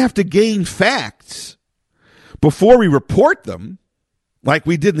 If we have to gain facts before we report them, like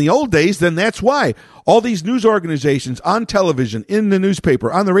we did in the old days, then that's why all these news organizations on television, in the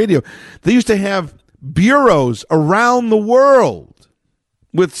newspaper, on the radio, they used to have bureaus around the world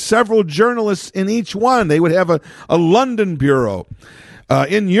with several journalists in each one. They would have a London bureau.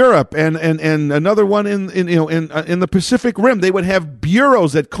 In Europe and another one in the Pacific Rim. They would have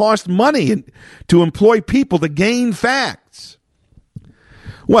bureaus that cost money to employ people to gain facts.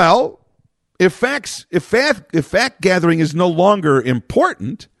 Well, if fact gathering is no longer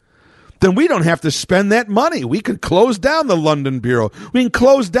important, then we don't have to spend that money. We could close down the London bureau. We can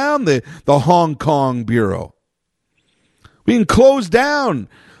close down the Hong Kong bureau. We can close down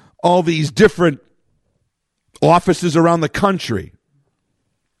all these different offices around the country.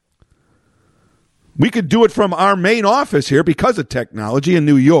 We could do it from our main office here because of technology in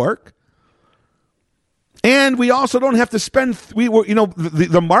New York. And we also don't have to spend,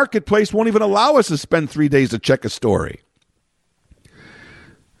 the marketplace won't even allow us to spend 3 days to check a story.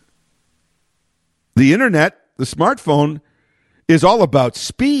 The internet, the smartphone, is all about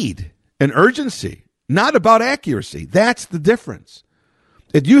speed and urgency, not about accuracy. That's the difference.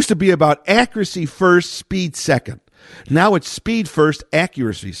 It used to be about accuracy first, speed second. Now it's speed first,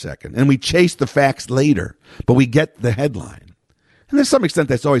 accuracy second. And we chase the facts later, but we get the headline. And to some extent,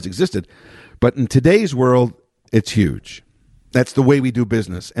 that's always existed. But in today's world, it's huge. That's the way we do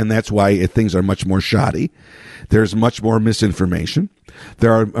business. And that's why things are much more shoddy. There's much more misinformation.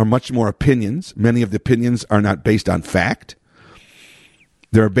 There are much more opinions. Many of the opinions are not based on fact.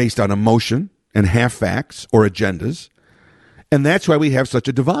 They're based on emotion and half facts or agendas. And that's why we have such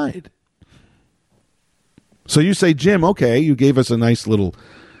a divide. So you say, Jim, okay, you gave us a nice little,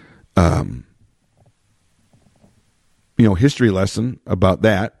 history lesson about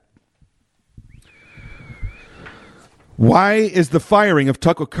that. Why is the firing of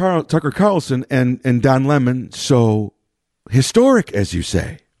Tucker Carlson and Don Lemon so historic, as you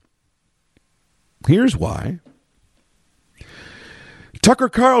say? Here's why. Tucker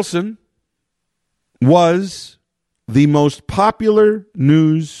Carlson was the most popular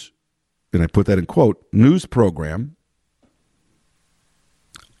news, and I put that in quote, news program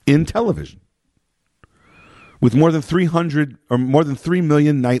in television with more than 300 or more than 3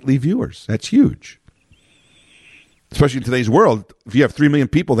 million nightly viewers. That's huge. Especially in today's world, if you have 3 million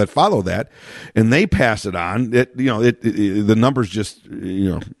people that follow that and they pass it on, the numbers just,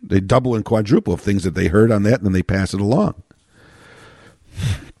 they double and quadruple of things that they heard on that, and then they pass it along.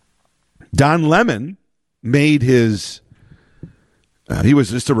 Don Lemon made his, he was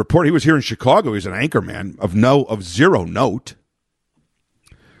just a reporter. He was here in Chicago. He was an anchor man of zero note.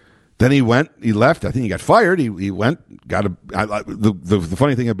 Then he left. I think he got fired. He went, the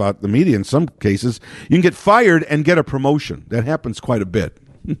funny thing about the media, in some cases, you can get fired and get a promotion. That happens quite a bit.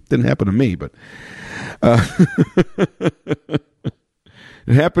 Didn't happen to me, but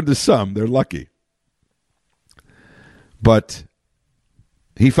it happened to some. They're lucky. But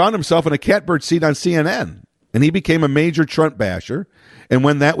he found himself in a catbird seat on CNN. And he became a major Trump basher. And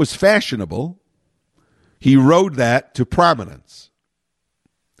when that was fashionable, he rode that to prominence.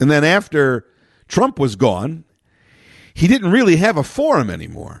 And then after Trump was gone, he didn't really have a forum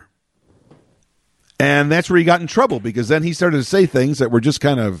anymore. And that's where he got in trouble, because then he started to say things that were just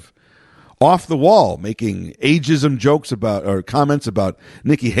kind of off the wall, making ageism jokes about, or comments about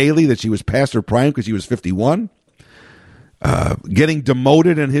Nikki Haley, that she was past her prime because she was 51. Getting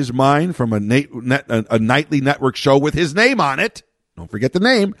demoted in his mind from a nightly network show with his name on it. Don't forget the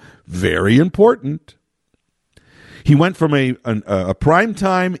name. Very important. He went from a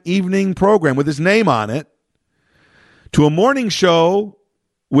primetime evening program with his name on it to a morning show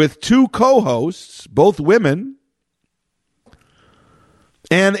with two co-hosts, both women,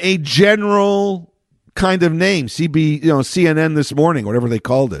 and a general kind of name, CNN This Morning, whatever they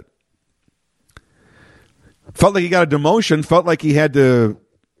called it. Felt like he got a demotion, felt like he had to,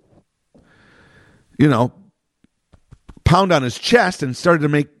 pound on his chest, and started to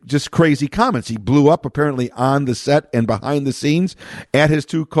make just crazy comments. He blew up apparently on the set and behind the scenes at his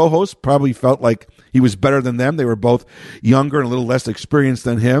two co-hosts. Probably felt like he was better than them. They were both younger and a little less experienced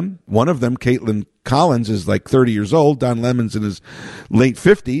than him. One of them, Caitlin Collins, is like 30 years old. Don Lemon's in his late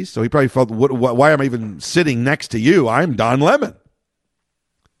 50s. So he probably felt, why am I even sitting next to you? I'm Don Lemon.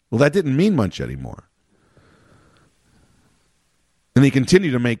 Well, that didn't mean much anymore. And he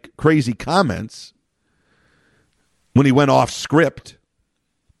continued to make crazy comments when he went off script,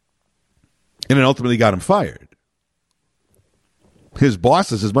 and it ultimately got him fired. His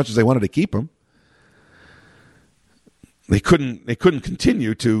bosses, as much as they wanted to keep him, they couldn't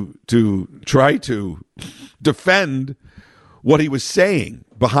continue to try to defend what he was saying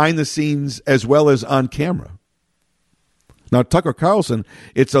behind the scenes as well as on camera. Now, Tucker Carlson,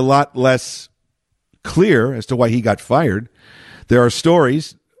 it's a lot less clear as to why he got fired. There are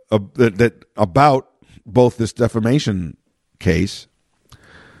stories that about both this defamation case,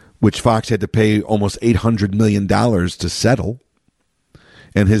 which Fox had to pay almost $800 million to settle,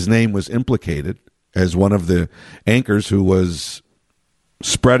 and his name was implicated as one of the anchors who was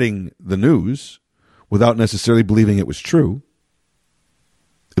spreading the news without necessarily believing it was true,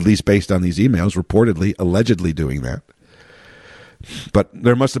 at least based on these emails, reportedly, allegedly doing that. But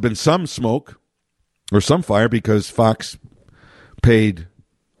there must have been some smoke or some fire, because Fox paid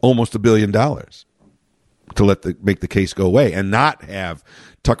almost $1 billion to make the case go away and not have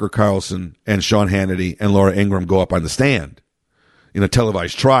Tucker Carlson and Sean Hannity and Laura Ingraham go up on the stand in a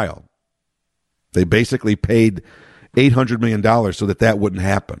televised trial. They basically paid $800 million so that wouldn't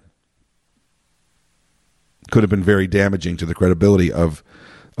happen. Could have been very damaging to the credibility of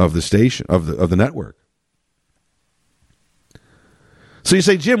the station, of the network. So you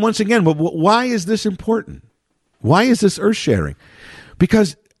say, Jim, once again, well, why is this important? Why is this earth-shattering?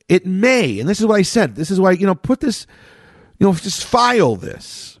 Because it may, and this is what I said, this is why, put this, just file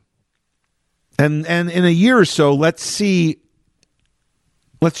this. And in a year or so, let's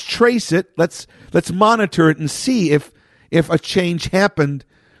trace it, let's monitor it and see if a change happened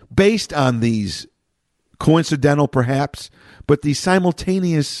based on these coincidental, perhaps, but these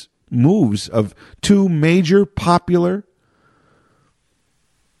simultaneous moves of two major popular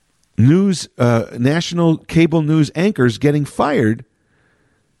national cable news anchors getting fired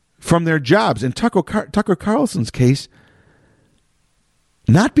from their jobs. In Tucker Carlson's case,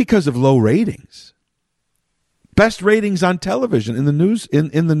 not because of low ratings. Best ratings on television in the news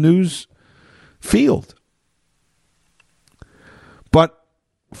in the news field. But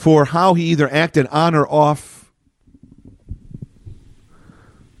for how he either acted on or off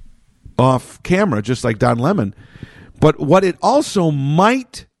camera, just like Don Lemon. But what it also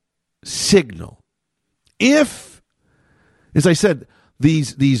might signal, if, as I said,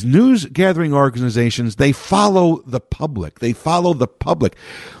 these news gathering organizations, they follow the public. They follow the public.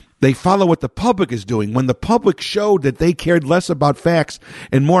 They follow what the public is doing. When the public showed that they cared less about facts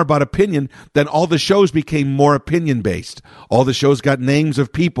and more about opinion, then all the shows became more opinion-based. All the shows got names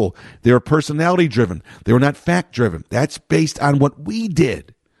of people. They were personality-driven. They were not fact-driven. That's based on what we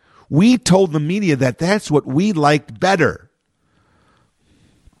did. We told the media that that's what we liked better.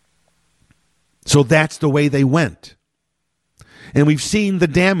 So that's the way they went. And we've seen the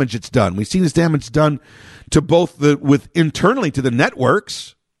damage it's done. We've seen this damage done to both internally to the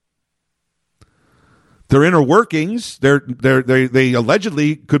networks. Their inner workings. They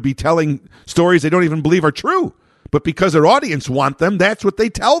allegedly could be telling stories they don't even believe are true, but because their audience want them, that's what they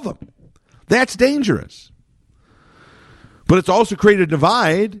tell them. That's dangerous. But it's also created a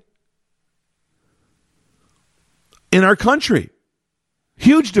divide in our country.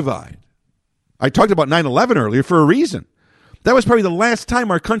 Huge divide. I talked about 9/11 earlier for a reason. That was probably the last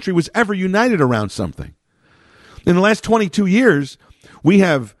time our country was ever united around something. In the last 22 years, we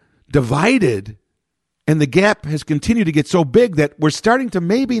have divided, and the gap has continued to get so big that we're starting to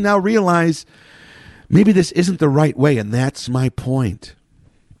maybe now realize maybe this isn't the right way, and that's my point.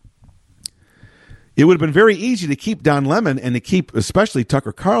 It would have been very easy to keep Don Lemon and to keep especially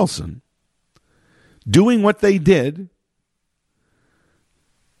Tucker Carlson doing what they did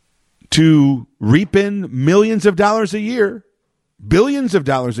to reap in millions of dollars a year, billions of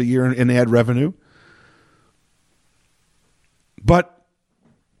dollars a year in ad revenue. But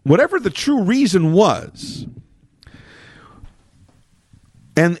whatever the true reason was,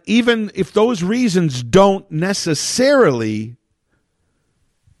 and even if those reasons don't necessarily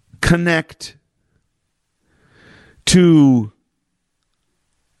connect to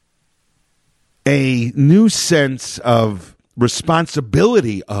a new sense of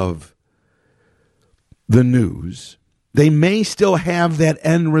responsibility of the news, they may still have that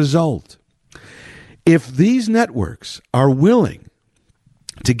end result. If these networks are willing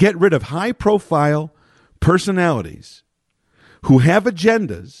to get rid of high-profile personalities who have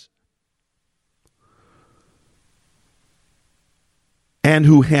agendas and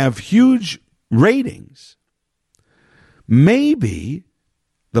who have huge ratings, maybe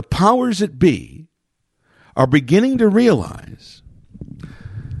the powers that be are beginning to realize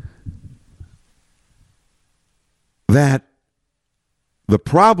that the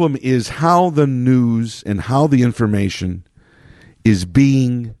problem is how the news and how the information is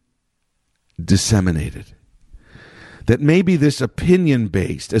being disseminated. That maybe this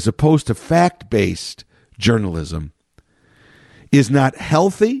opinion-based as opposed to fact-based journalism is not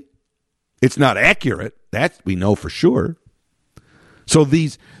healthy. It's not accurate. That we know for sure. So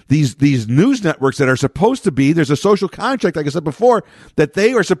these news networks that are supposed to be, there's a social contract, like I said before, that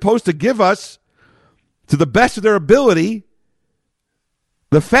they are supposed to give us, to the best of their ability,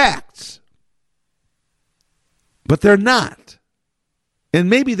 the facts. But they're not. And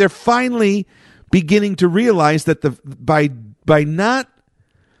maybe they're finally beginning to realize that by not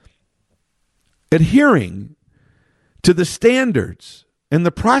adhering to the standards and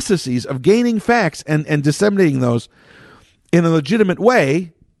the processes of gaining facts and disseminating those in a legitimate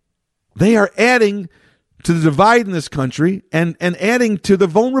way, they are adding to the divide in this country and adding to the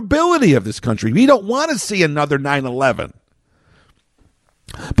vulnerability of this country. We don't want to see another 9/11.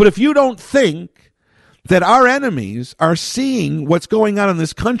 But if you don't think that our enemies are seeing what's going on in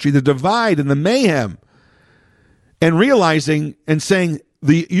this country, the divide and the mayhem, and realizing and saying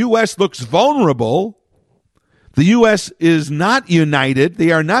the U.S. looks vulnerable, the U.S. is not united,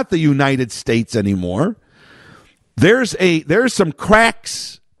 they are not the United States anymore, there's some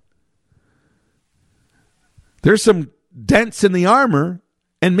cracks, there's some dents in the armor,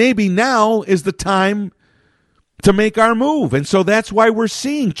 and maybe now is the time to make our move. And so that's why we're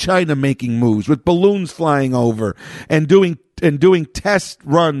seeing China making moves with balloons flying over and doing test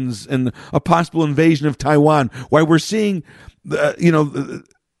runs and a possible invasion of Taiwan. Why we're seeing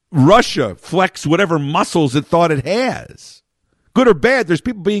Russia flex whatever muscles it thought it has. Good or bad, there's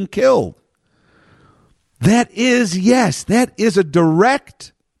people being killed. That is a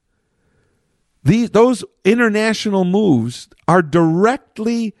direct, those international moves are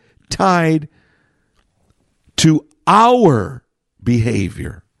directly tied to our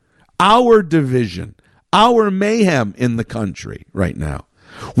behavior, our division, our mayhem in the country right now,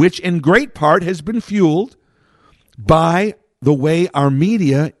 which in great part has been fueled by the way our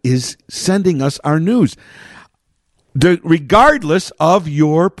media is sending us our news, regardless of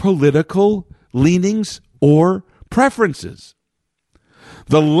your political leanings or preferences.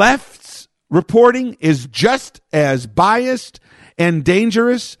 The left's reporting is just as biased and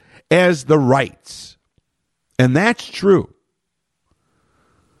dangerous as the right's. And that's true.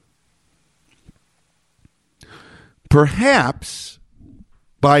 Perhaps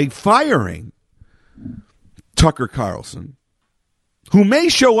by firing Tucker Carlson, who may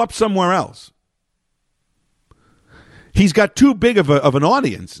show up somewhere else, he's got too big of an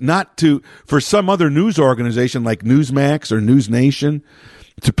audience for some other news organization like Newsmax or News Nation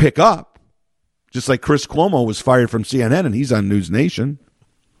to pick up. Just like Chris Cuomo was fired from CNN and he's on News Nation.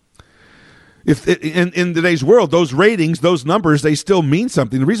 If in today's world, those ratings, those numbers, they still mean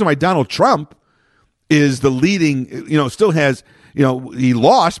something. The reason why Donald Trump is the leading, still has, he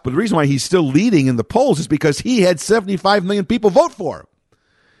lost, but the reason why he's still leading in the polls is because he had 75 million people vote for him.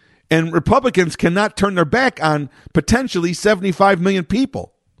 And Republicans cannot turn their back on potentially 75 million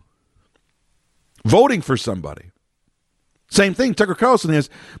people voting for somebody. Same thing, Tucker Carlson has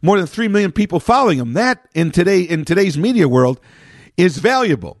more than 3 million people following him. That in today's media world is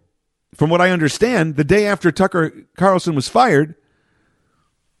valuable. From what I understand, the day after Tucker Carlson was fired,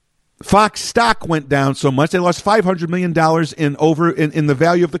 Fox stock went down so much they lost $500 million in the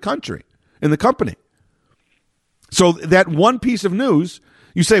value of the company. So that one piece of news,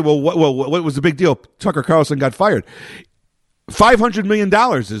 you say, well, what was the big deal? Tucker Carlson got fired. $500 million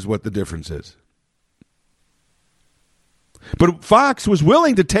is what the difference is. But Fox was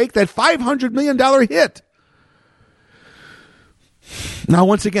willing to take that $500 million hit. Now,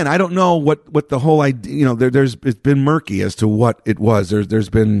 once again, I don't know what the whole idea, it's been murky as to what it was. There's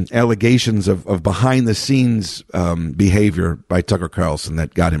been allegations of behind the scenes behavior by Tucker Carlson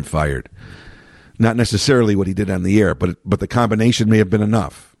that got him fired. Not necessarily what he did on the air, but the combination may have been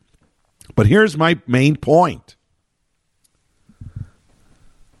enough. But here's my main point.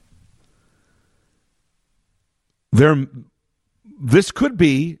 This could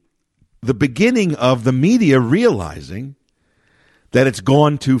be the beginning of the media realizing that it's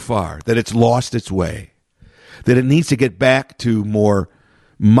gone too far, that it's lost its way, that it needs to get back to more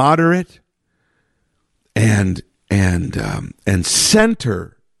moderate and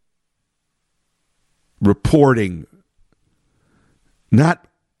center reporting, not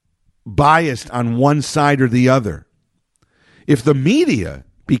biased on one side or the other. If the media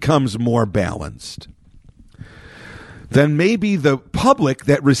becomes more balanced, then maybe the public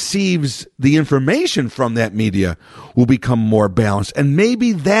that receives the information from that media will become more balanced. And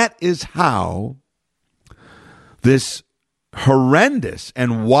maybe that is how this horrendous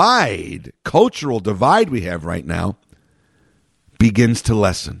and wide cultural divide we have right now begins to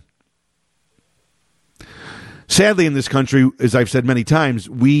lessen. Sadly, in this country, as I've said many times,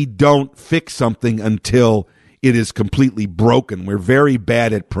 we don't fix something until it is completely broken. We're very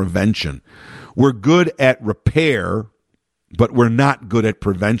bad at prevention. We're good at repair, but we're not good at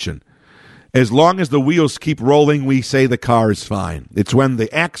prevention. As long as the wheels keep rolling, we say the car is fine. It's when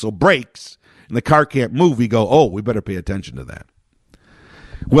the axle breaks and the car can't move, we go, oh, we better pay attention to that.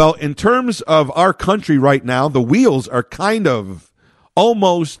 Well, in terms of our country right now, the wheels are kind of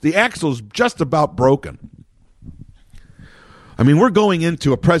almost, the axle's just about broken. I mean, we're going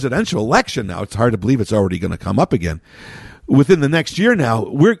into a presidential election now. It's hard to believe it's already going to come up again. Within the next year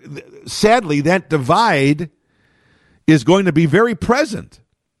now, sadly, that divide is going to be very present.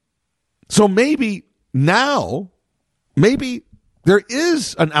 So maybe now, maybe there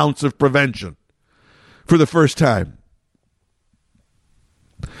is an ounce of prevention for the first time.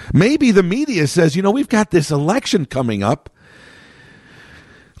 Maybe the media says, we've got this election coming up.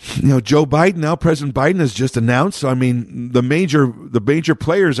 Joe Biden now, President Biden has just announced. So, I mean, the major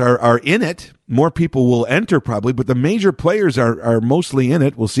players are in it. More people will enter probably, but the major players are mostly in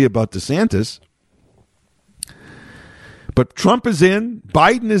it. We'll see about DeSantis. But Trump is in,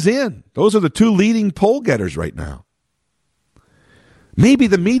 Biden is in. Those are the two leading poll getters right now. Maybe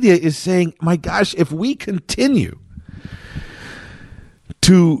the media is saying, my gosh, if we continue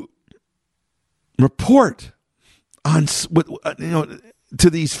to report on, to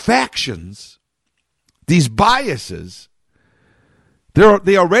these factions, these biases,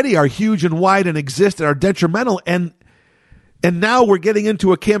 they already are huge and wide and exist and are detrimental. And now we're getting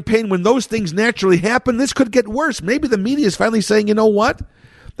into a campaign when those things naturally happen. This could get worse. Maybe the media is finally saying, you know what?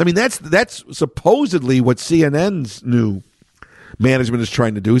 I mean, that's supposedly what CNN's new management is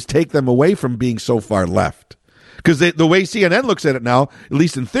trying to do, is take them away from being so far left. Because the way CNN looks at it now, at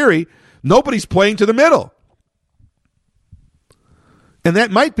least in theory, nobody's playing to the middle. And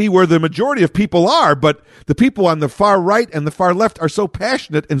that might be where the majority of people are, but the people on the far right and the far left are so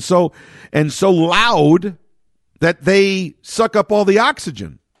passionate and so loud that they suck up all the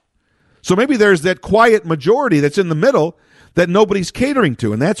oxygen. So maybe there's that quiet majority that's in the middle that nobody's catering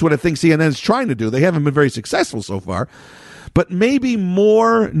to, and that's what I think CNN is trying to do. They haven't been very successful so far. But maybe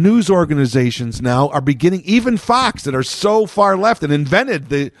more news organizations now are beginning, even Fox, that are so far left and invented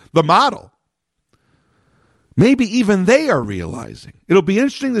the model. Maybe even they are realizing. It'll be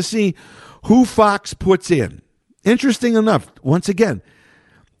interesting to see who Fox puts in. Interesting enough, once again,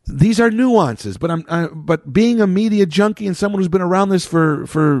 these are nuances, but being a media junkie and someone who's been around this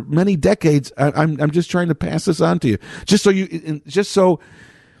for many decades, I'm just trying to pass this on to you. Just so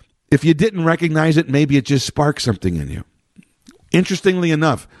if you didn't recognize it, maybe it just sparks something in you. Interestingly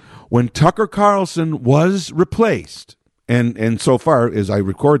enough, when Tucker Carlson was replaced, and so far as I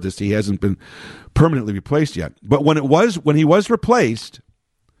record this, he hasn't been permanently replaced yet. But when he was replaced,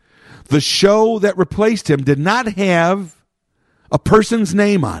 the show that replaced him did not have a person's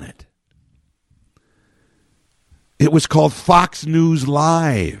name on it. It was called Fox News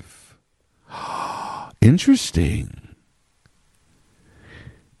Live. Interesting.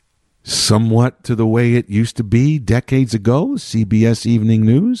 Somewhat to the way it used to be decades ago. CBS Evening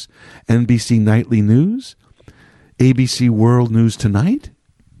News, NBC Nightly News, ABC World News Tonight.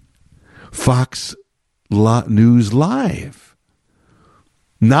 Fox News Live.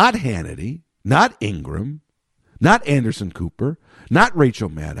 Not Hannity, not Ingram, not Anderson Cooper, not Rachel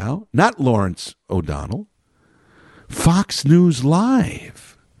Maddow, not Lawrence O'Donnell. Fox News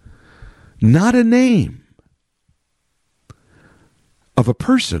Live. Not a name of a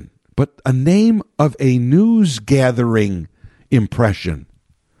person, but a name of a news gathering impression.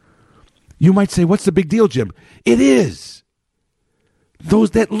 You might say, what's the big deal, Jim? It is.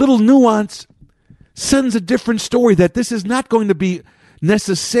 That little nuance sends a different story, that this is not going to be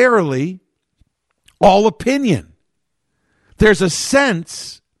necessarily all opinion. There's a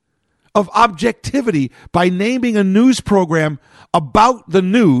sense of objectivity by naming a news program about the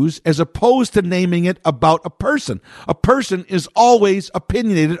news as opposed to naming it about a person. A person is always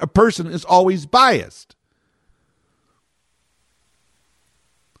opinionated. A person is always biased.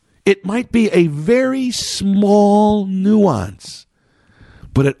 It might be a very small nuance,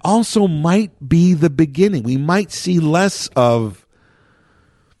 but it also might be the beginning. We might see less of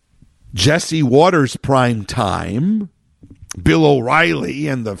Jesse Waters prime time, Bill O'Reilly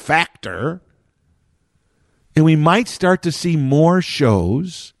and The Factor, and we might start to see more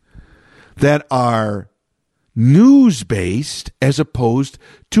shows that are news-based as opposed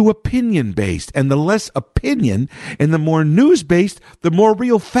to opinion-based. And the less opinion and the more news-based, the more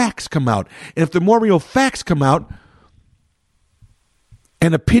real facts come out. And if the more real facts come out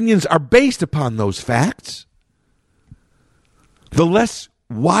and opinions are based upon those facts, the less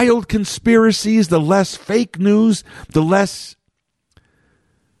wild conspiracies, the less fake news, the less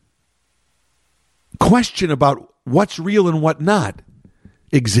question about what's real and what not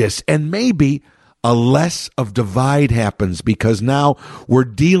exists. And maybe a less of divide happens because now we're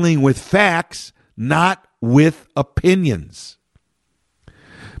dealing with facts, not with opinions.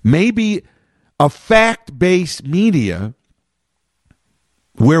 Maybe a fact-based media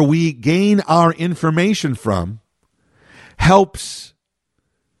where we gain our information from helps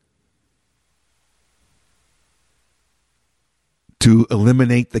to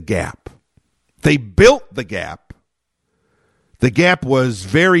eliminate the gap. They built the gap. The gap was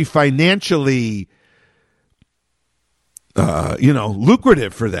very financially,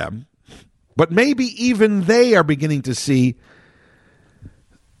 lucrative for them. But maybe even they are beginning to see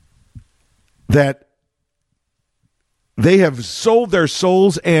that they have sold their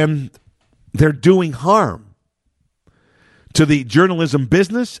souls and they're doing harm to the journalism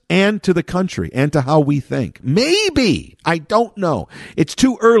business and to the country and to how we think. Maybe. I don't know. It's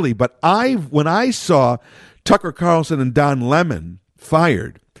too early, but when I saw Tucker Carlson and Don Lemon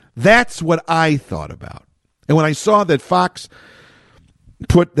fired, that's what I thought about. And when I saw that Fox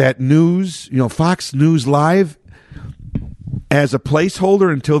put that news, Fox News Live as a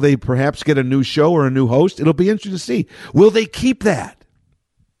placeholder until they perhaps get a new show or a new host, it'll be interesting to see. Will they keep that?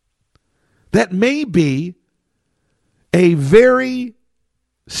 That may be a very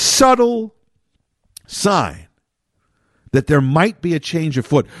subtle sign that there might be a change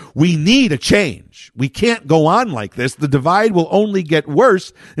afoot. We need a change. We can't go on like this. The divide will only get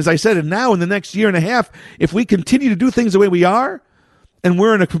worse. As I said, and now in the next year and a half, if we continue to do things the way we are, and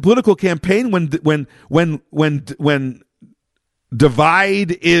we're in a political campaign when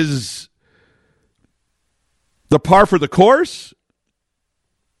divide is the par for the course,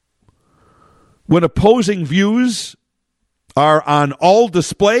 when opposing views are on all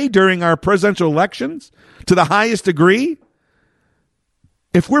display during our presidential elections to the highest degree.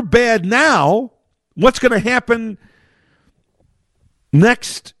 If we're bad now, what's going to happen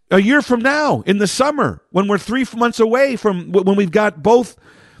a year from now in the summer when we're 3 months away from when we've got both,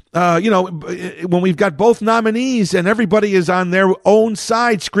 when we've got both nominees and everybody is on their own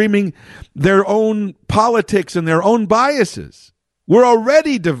side screaming their own politics and their own biases. We're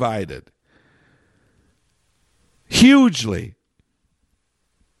already divided. Hugely.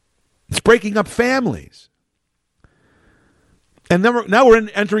 It's breaking up families. And now we're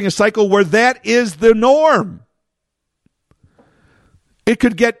entering a cycle where that is the norm. It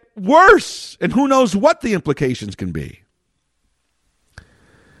could get worse, and who knows what the implications can be.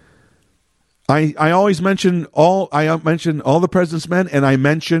 I always mention all the President's Men, and I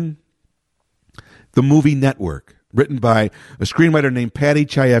mention the movie Network, written by a screenwriter named Patty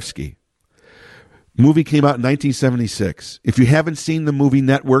Chayefsky. Movie came out in 1976. If you haven't seen the movie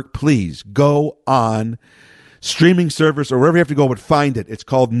Network, please go on streaming service or wherever you have to go, but find it. It's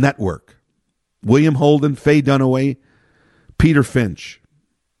called Network. William Holden, Faye Dunaway, Peter Finch.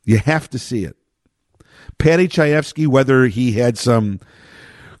 You have to see it. Patty Chayefsky, whether he had some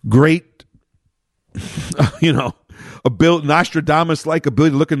great, Nostradamus-like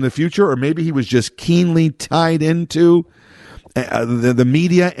ability to look into the future, or maybe he was just keenly tied into the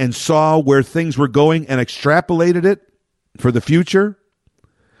media and saw where things were going and extrapolated it for the future.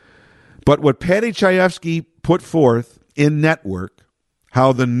 But what Patty Chayefsky put forth in Network,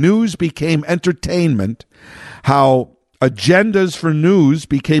 how the news became entertainment, how agendas for news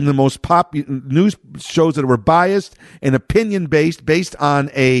became the most popular news shows that were biased and opinion based on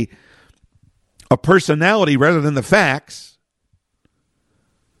a personality rather than the facts.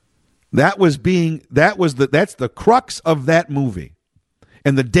 That's the crux of that movie,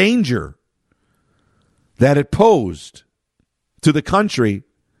 and the danger that it posed to the country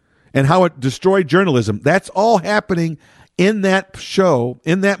and how it destroyed journalism. That's all happening in that show,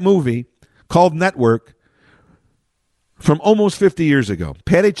 in that movie called Network from almost 50 years ago.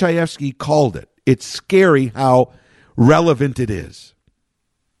 Patty Chayefsky called it. It's scary how relevant it is.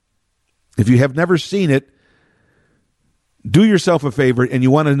 If you have never seen it, do yourself a favor, and you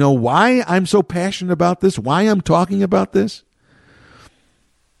want to know why I'm so passionate about this, why I'm talking about this,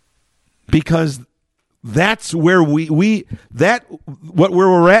 because that's where where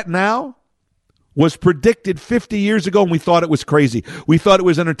we're at now was predicted 50 years ago, and we thought it was crazy. We thought it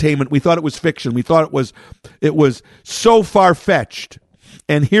was entertainment. We thought it was fiction. We thought it was so far-fetched.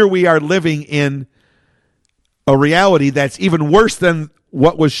 And here we are living in a reality that's even worse than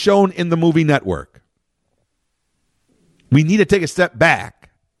what was shown in the movie Network. We need to take a step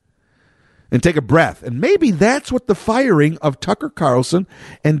back and take a breath. And maybe that's what the firing of Tucker Carlson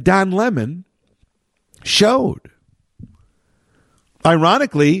and Don Lemon showed.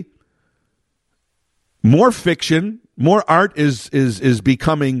 Ironically, more fiction, more art is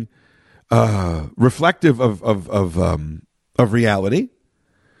becoming reflective of reality.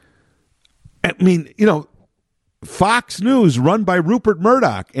 I mean, Fox News, run by Rupert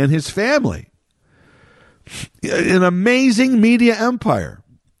Murdoch and his family, an amazing media empire.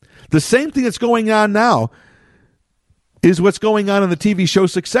 The same thing that's going on now is what's going on in the TV show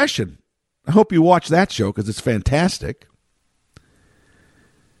Succession. I hope you watch that show because it's fantastic.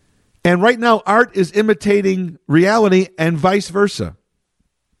 And right now, art is imitating reality and vice versa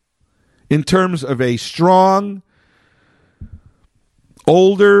in terms of a strong,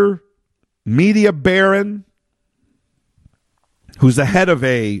 older media baron who's the head of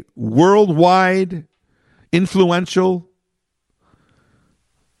a worldwide, influential,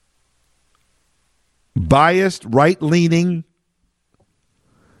 biased, right-leaning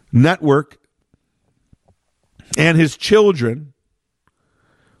network, and his children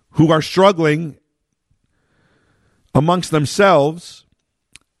who are struggling amongst themselves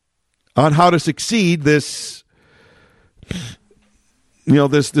on how to succeed this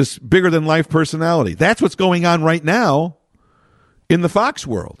bigger than life personality. That's what's going on right now in the Fox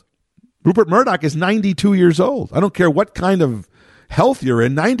world. Rupert Murdoch is 92 years old. I don't care what kind of health you're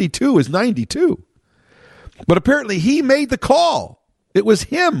in. 92 is 92. But apparently he made the call. It was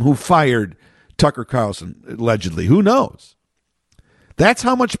him who fired Tucker Carlson, allegedly. Who knows? That's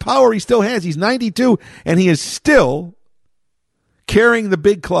how much power he still has. He's 92, and he is still carrying the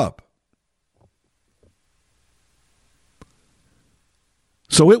big club.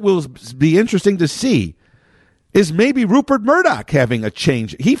 So it will be interesting to see, is maybe Rupert Murdoch having a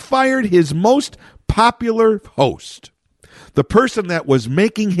change? He fired his most popular host, the person that was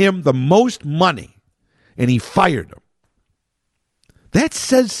making him the most money, and he fired him. That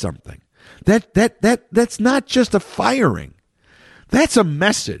says something. That's not just a firing. That's a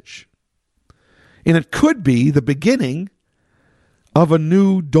message. And it could be the beginning of a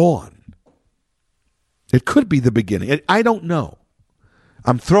new dawn. It could be the beginning. I don't know.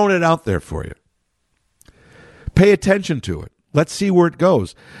 I'm throwing it out there for you. Pay attention to it. Let's see where it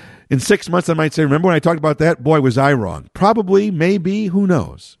goes. In 6 months, I might say, remember when I talked about that? Boy, was I wrong. Probably, maybe, who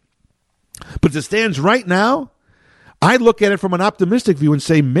knows? But as it stands right now, I look at it from an optimistic view and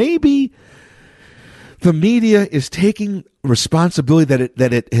say maybe the media is taking responsibility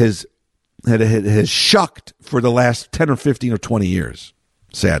that it has shucked for the last 10 or 15 or 20 years,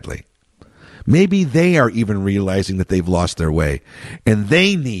 sadly. Maybe they are even realizing that they've lost their way and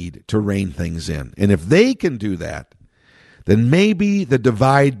they need to rein things in. And if they can do that, then maybe the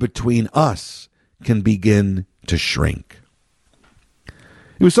divide between us can begin to shrink.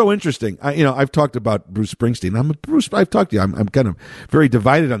 It was so interesting. I've talked about Bruce Springsteen. I've talked to you. I'm kind of very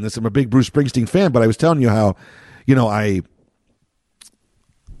divided on this. I'm a big Bruce Springsteen fan, but I was telling you how, I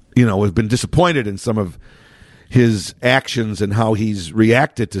have been disappointed in some of his actions and how he's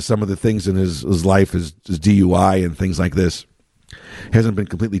reacted to some of the things in his life, his DUI and things like this. Hasn't been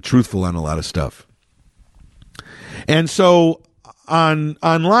completely truthful on a lot of stuff. And so online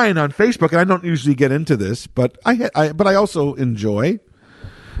on Facebook, and I don't usually get into this, but I also enjoy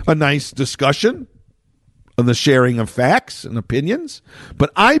a nice discussion on the sharing of facts and opinions,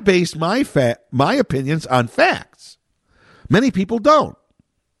 but I base my opinions on facts. Many people don't.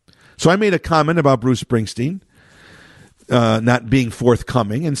 So I made a comment about Bruce Springsteen not being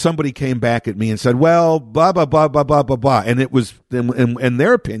forthcoming, and somebody came back at me and said, well, blah, blah, blah, blah, blah, blah, blah. And it was, and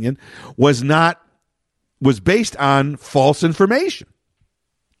their opinion was based on false information.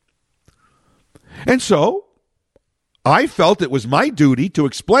 And so I felt it was my duty to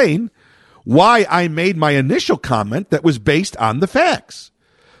explain why I made my initial comment that was based on the facts.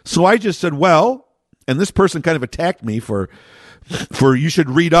 So I just said, well, and this person kind of attacked me for you should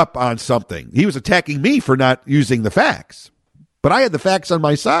read up on something. He was attacking me for not using the facts, but I had the facts on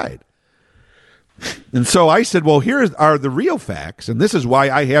my side. And so I said, well, here are the real facts, and this is why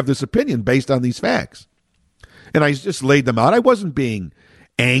I have this opinion based on these facts. And I just laid them out. I wasn't being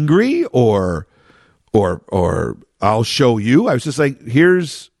angry or I'll show you. I was just like,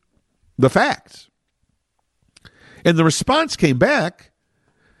 here's the facts. And the response came back,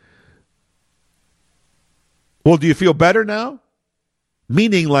 well, do you feel better now?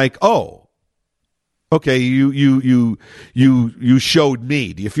 Meaning like, oh, okay, you showed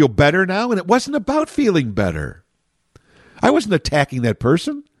me. Do you feel better now? And it wasn't about feeling better. I wasn't attacking that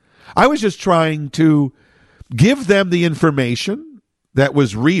person. I was just trying to give them the information that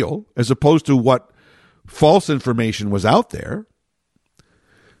was real as opposed to what false information was out there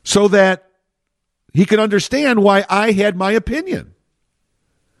so that he could understand why I had my opinion.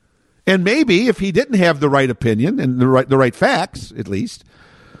 And maybe if he didn't have the right opinion and the right facts, at least,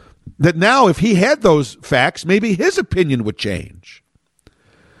 that now if he had those facts, maybe his opinion would change.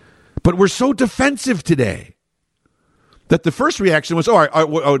 But we're so defensive today that the first reaction was,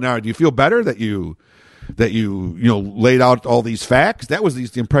 now do you feel better that you laid out all these facts? That was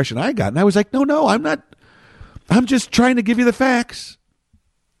the impression I got. And I was like, no, I'm not. I'm just trying to give you the facts.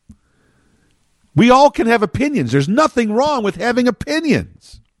 We all can have opinions. There's nothing wrong with having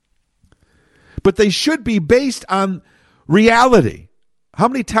opinions. But they should be based on reality. How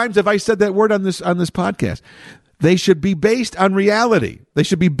many times have I said that word on this podcast? They should be based on reality. They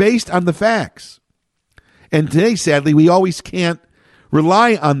should be based on the facts. And today, sadly, we always can't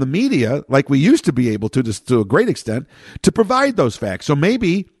rely on the media like we used to be able to a great extent to provide those facts. So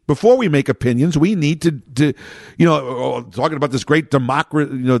maybe before we make opinions, we need to talking about this great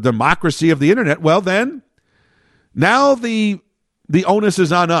democracy of the internet. Well, then now the onus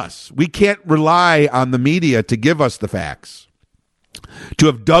is on us. We can't rely on the media to give us the facts, to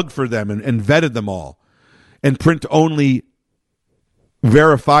have dug for them and vetted them all and print only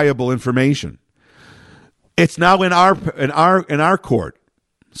verifiable information. It's now in our court.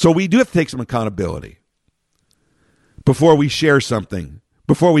 So we do have to take some accountability before we share something,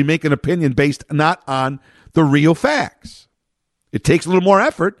 before we make an opinion based not on the real facts. It takes a little more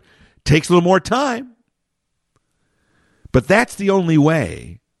effort, takes a little more time. But that's the only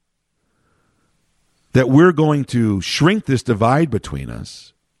way that we're going to shrink this divide between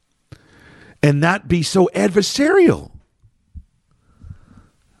us and not be so adversarial.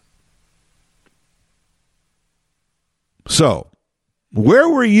 So, where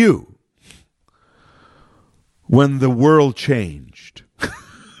were you when the world changed?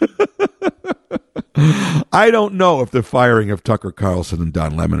 I don't know if the firing of Tucker Carlson and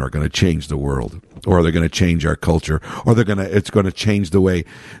Don Lemon are going to change the world, or they're going to change our culture, or it's going to change the way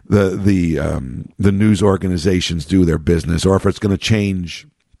the news organizations do their business, or if it's going to change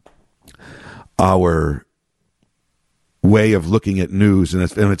our way of looking at news and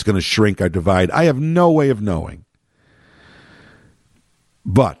it's going to shrink our divide. I have no way of knowing.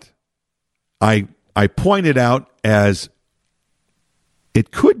 But I pointed out as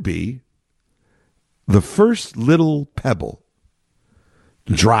it could be the first little pebble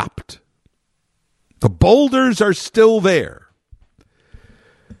dropped. The boulders are still there,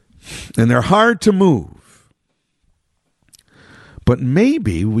 and they're hard to move. But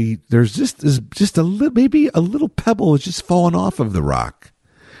maybe there's just a little pebble is just fallen off of the rock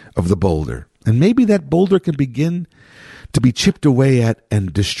of the boulder, and maybe that boulder can begin to be chipped away at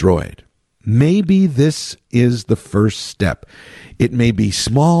and destroyed. Maybe this is the first step. It may be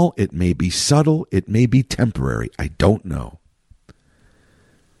small, it may be subtle, it may be temporary. I don't know.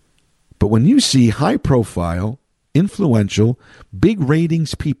 But when you see high-profile, influential, big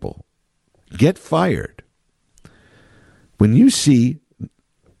ratings people get fired, when you see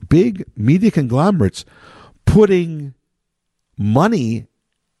big media conglomerates putting money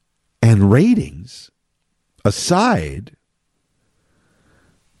and ratings aside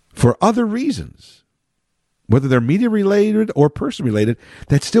for other reasons, whether they're media-related or person-related,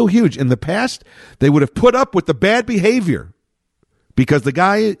 that's still huge. In the past, they would have put up with the bad behavior because the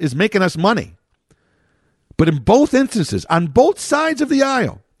guy is making us money. But in both instances, on both sides of the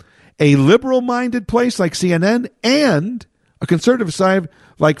aisle, a liberal-minded place like CNN and a conservative side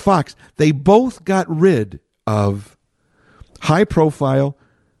like Fox, they both got rid of high-profile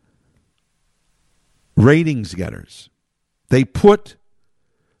ratings getters. They put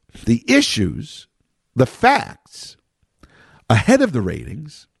the issues, the facts, ahead of the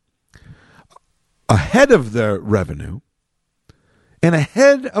ratings, ahead of the revenue, and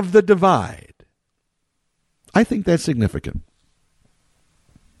ahead of the divide. I think that's significant.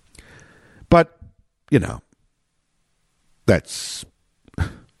 But, that's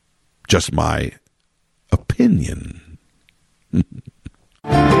just my opinion. And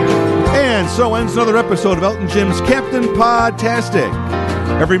so ends another episode of Elton Jim's Captain Podtastic.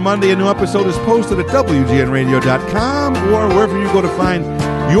 Every Monday, a new episode is posted at WGNradio.com or wherever you go to find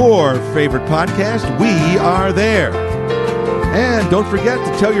your favorite podcast. We are there. And don't forget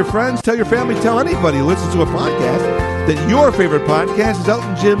to tell your friends, tell your family, tell anybody who listens to a podcast that your favorite podcast is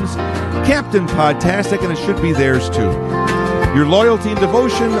Elton Jim's Captain Podtastic, and it should be theirs too. Your loyalty and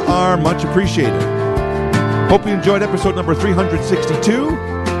devotion are much appreciated. Hope you enjoyed episode number 362.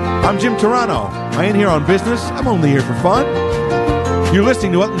 I'm Jim Turano. I ain't here on business. I'm only here for fun. You're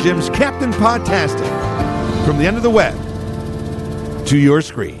listening to Elton Jim's Captain Podtastic. From the end of the web to your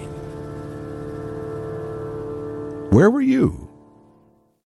screen. Where were you?